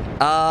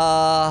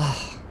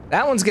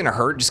 That one's gonna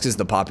hurt just because of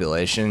the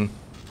population.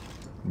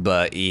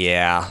 But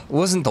yeah, it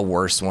wasn't the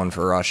worst one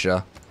for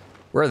Russia.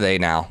 Where are they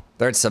now?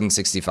 They're at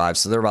 765,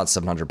 so they're about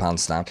 700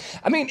 pounds down.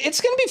 I mean, it's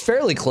gonna be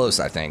fairly close,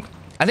 I think.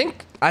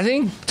 I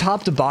think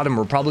top to bottom,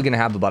 we're probably gonna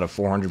have about a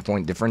 400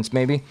 point difference,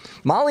 maybe.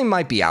 Mali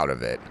might be out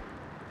of it.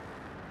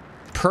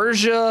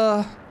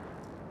 Persia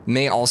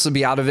may also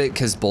be out of it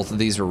because both of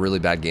these were really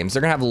bad games.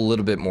 They're gonna have a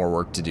little bit more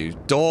work to do.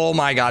 Oh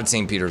my God,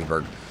 St.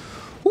 Petersburg.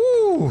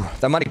 Woo,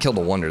 that might have killed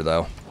a wonder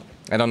though.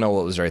 I don't know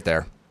what was right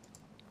there.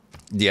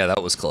 Yeah,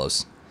 that was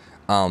close.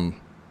 But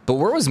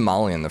where was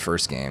Mali in the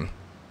first game?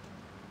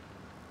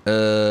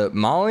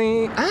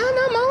 Mali,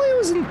 no, Mali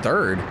was in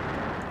third.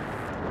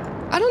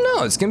 I don't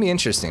know, it's gonna be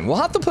interesting. We'll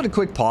have to put a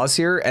quick pause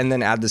here and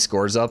then add the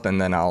scores up and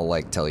then I'll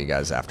like tell you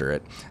guys after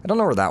it. I don't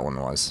know where that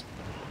one was.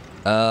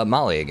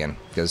 Mali again,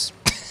 because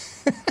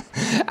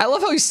I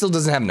love how he still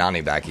doesn't have Nani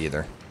back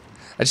either.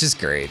 That's just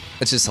great.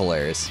 It's just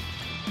hilarious.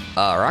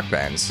 Rock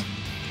bands.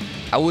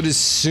 I would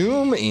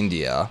assume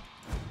India.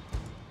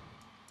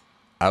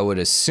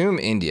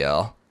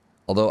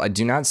 Although I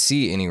do not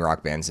see any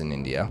rock bands in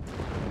India.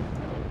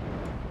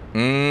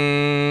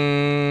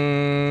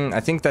 I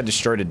think that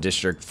destroyed a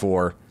district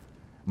for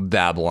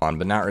Babylon,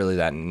 but not really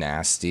that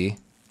nasty.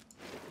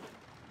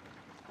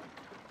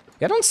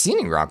 Yeah, I don't see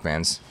any rock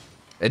bands.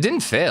 It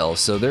didn't fail,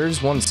 so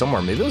there's one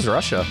somewhere. Maybe it was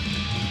Russia.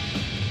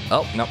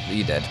 Oh, no,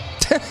 you did.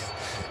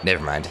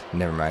 Never mind,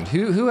 never mind.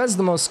 Who has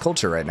the most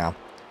culture right now?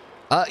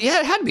 Yeah,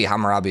 it had to be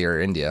Hammurabi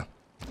or India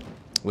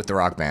with the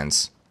rock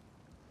bands.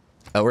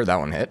 Oh, where'd that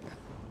one hit?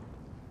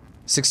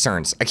 6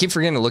 turns. I keep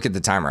forgetting to look at the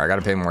timer. I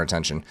gotta pay more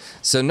attention.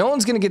 So no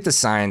one's gonna get the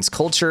science.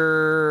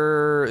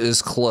 Culture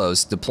is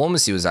close.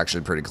 Diplomacy was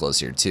actually pretty close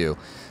here too.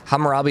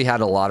 Hammurabi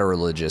had a lot of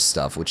religious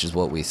stuff, which is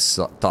what we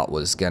thought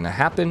was gonna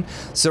happen.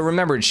 So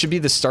remember, it should be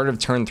the start of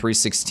turn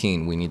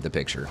 316. We need the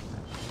picture.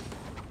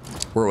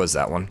 Where was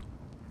that one?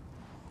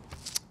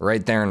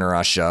 Right there in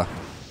Russia.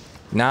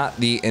 Not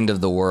the end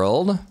of the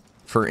world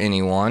for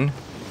anyone.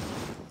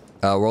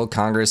 World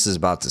Congress is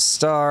about to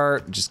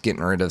start. Just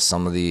getting rid of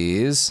some of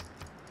these.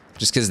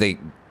 Just because they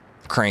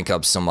crank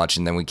up so much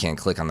and then we can't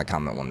click on the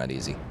comment one that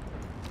easy.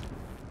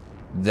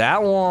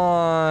 That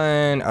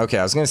one, okay,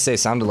 I was gonna say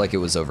sounded like it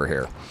was over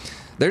here.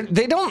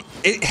 They don't,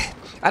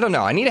 I don't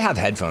know, I need to have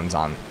headphones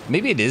on.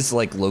 Maybe it is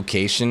like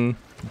location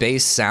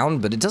based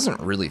sound, but it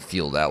doesn't really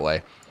feel that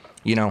way,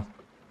 you know?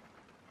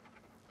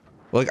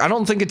 Like, I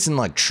don't think it's in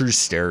like true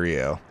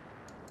stereo.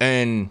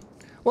 And,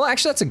 well,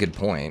 actually that's a good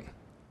point.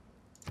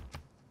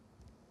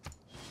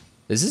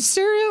 Is it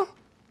stereo?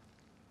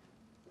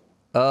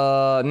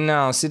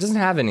 No, see, it doesn't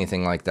have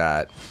anything like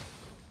that.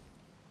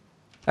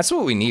 That's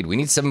what we need. We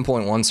need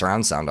 7.1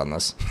 surround sound on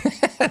this.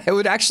 It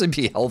would actually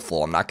be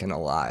helpful, I'm not gonna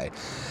lie.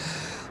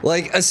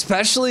 Like,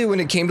 especially when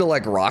it came to,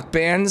 like, rock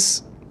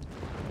bands.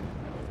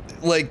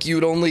 Like,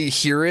 you'd only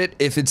hear it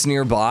if it's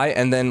nearby,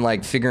 and then,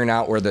 like, figuring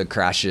out where the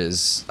crash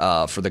is,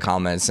 for the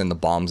comments and the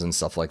bombs and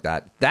stuff like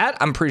that. That,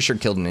 I'm pretty sure,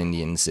 killed an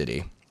Indian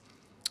city.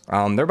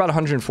 They're about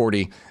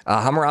 140.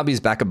 Hammurabi's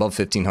back above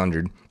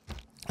 1,500.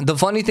 The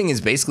funny thing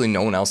is basically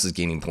no one else is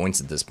gaining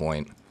points at this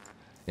point.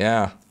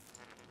 Yeah.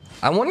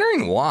 I'm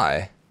wondering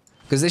why.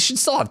 Because they should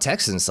still have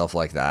techs and stuff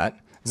like that.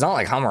 It's not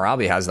like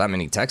Hammurabi has that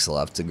many techs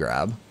left to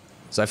grab.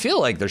 So I feel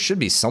like there should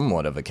be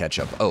somewhat of a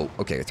catch-up. Oh,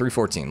 okay,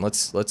 314.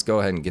 Let's go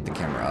ahead and get the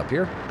camera up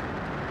here.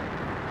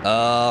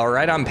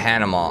 Right on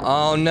Panama.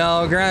 Oh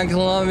no, Gran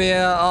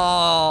Colombia.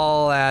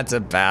 Oh, that's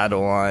a bad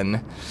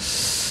one.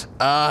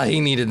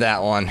 He needed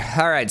that one.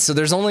 All right, so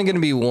there's only going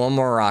to be one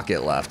more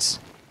rocket left.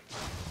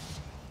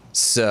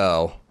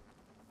 So,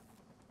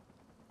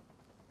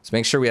 let's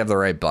make sure we have the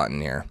right button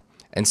here.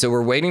 And so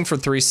we're waiting for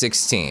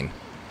 316.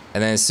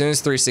 And then as soon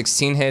as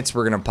 316 hits,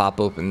 we're going to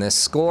pop open this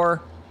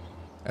score.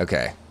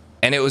 Okay.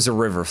 And it was a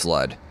river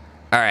flood.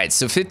 All right,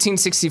 so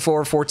 1564,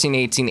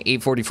 1418,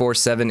 844,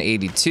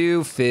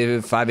 782,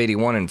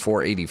 581, and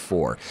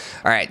 484.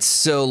 All right,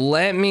 so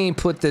let me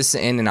put this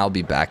in and I'll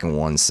be back in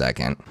 1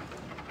 second.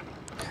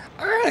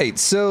 All right,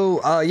 so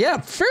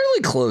yeah,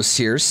 fairly close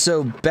here.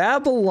 So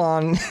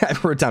Babylon, I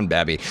wrote down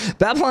Babby.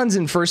 Babylon's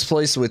in first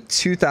place with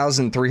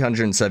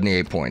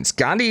 2,378 points.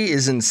 Gandhi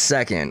is in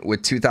second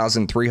with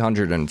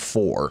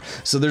 2,304.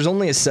 So there's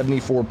only a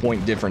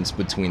 74-point difference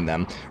between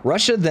them.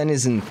 Russia then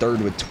is in third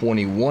with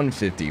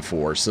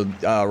 2,154. So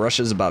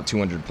Russia's about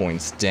 200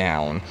 points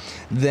down.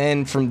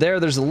 Then from there,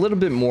 there's a little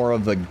bit more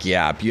of a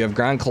gap. You have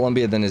Gran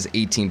Colombia then is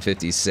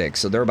 1856.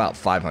 So they're about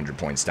 500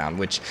 points down,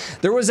 which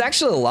there was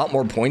actually a lot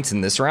more points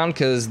in this round,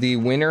 because the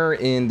winner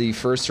in the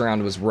first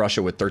round was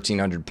Russia with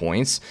 1,300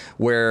 points,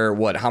 where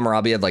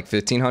Hammurabi had like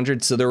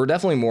 1,500. So there were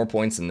definitely more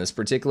points in this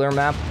particular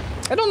map.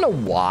 I don't know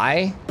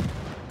why.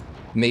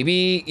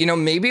 Maybe, you know,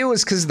 maybe it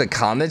was because the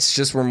comets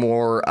just were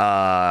more,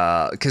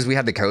 because we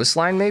had the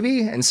coastline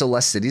maybe, and so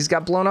less cities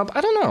got blown up.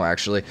 I don't know,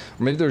 actually.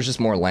 Or maybe there was just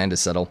more land to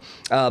settle.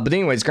 But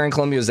anyways, Gran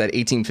Colombia was at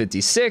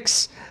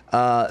 1856.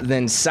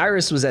 Then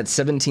Cyrus was at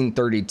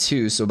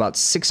 1732, so about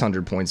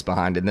 600 points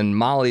behind. And then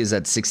Mali is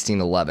at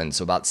 1611,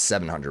 so about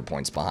 700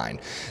 points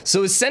behind.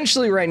 So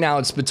essentially right now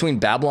it's between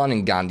Babylon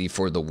and Gandhi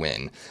for the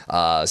win.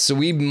 So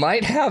we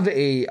might have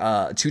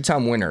a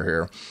two-time winner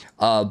here.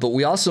 But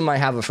we also might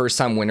have a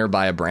first-time winner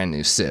by a brand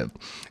new civ.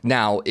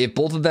 Now, if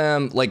both of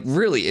them, like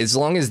really, as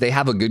long as they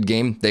have a good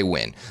game, they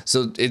win.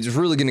 So it's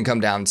really going to come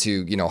down to,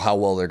 you know, how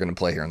well they're going to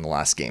play here in the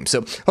last game.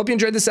 So hope you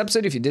enjoyed this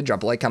episode. If you did,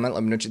 drop a like, comment,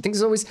 let me know what you think.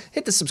 As always,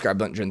 hit the subscribe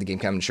button, join the game,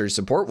 comment, and show your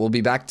support. We'll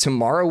be back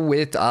tomorrow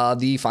with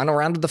the final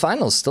round of the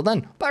finals. Till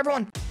then, bye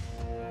everyone.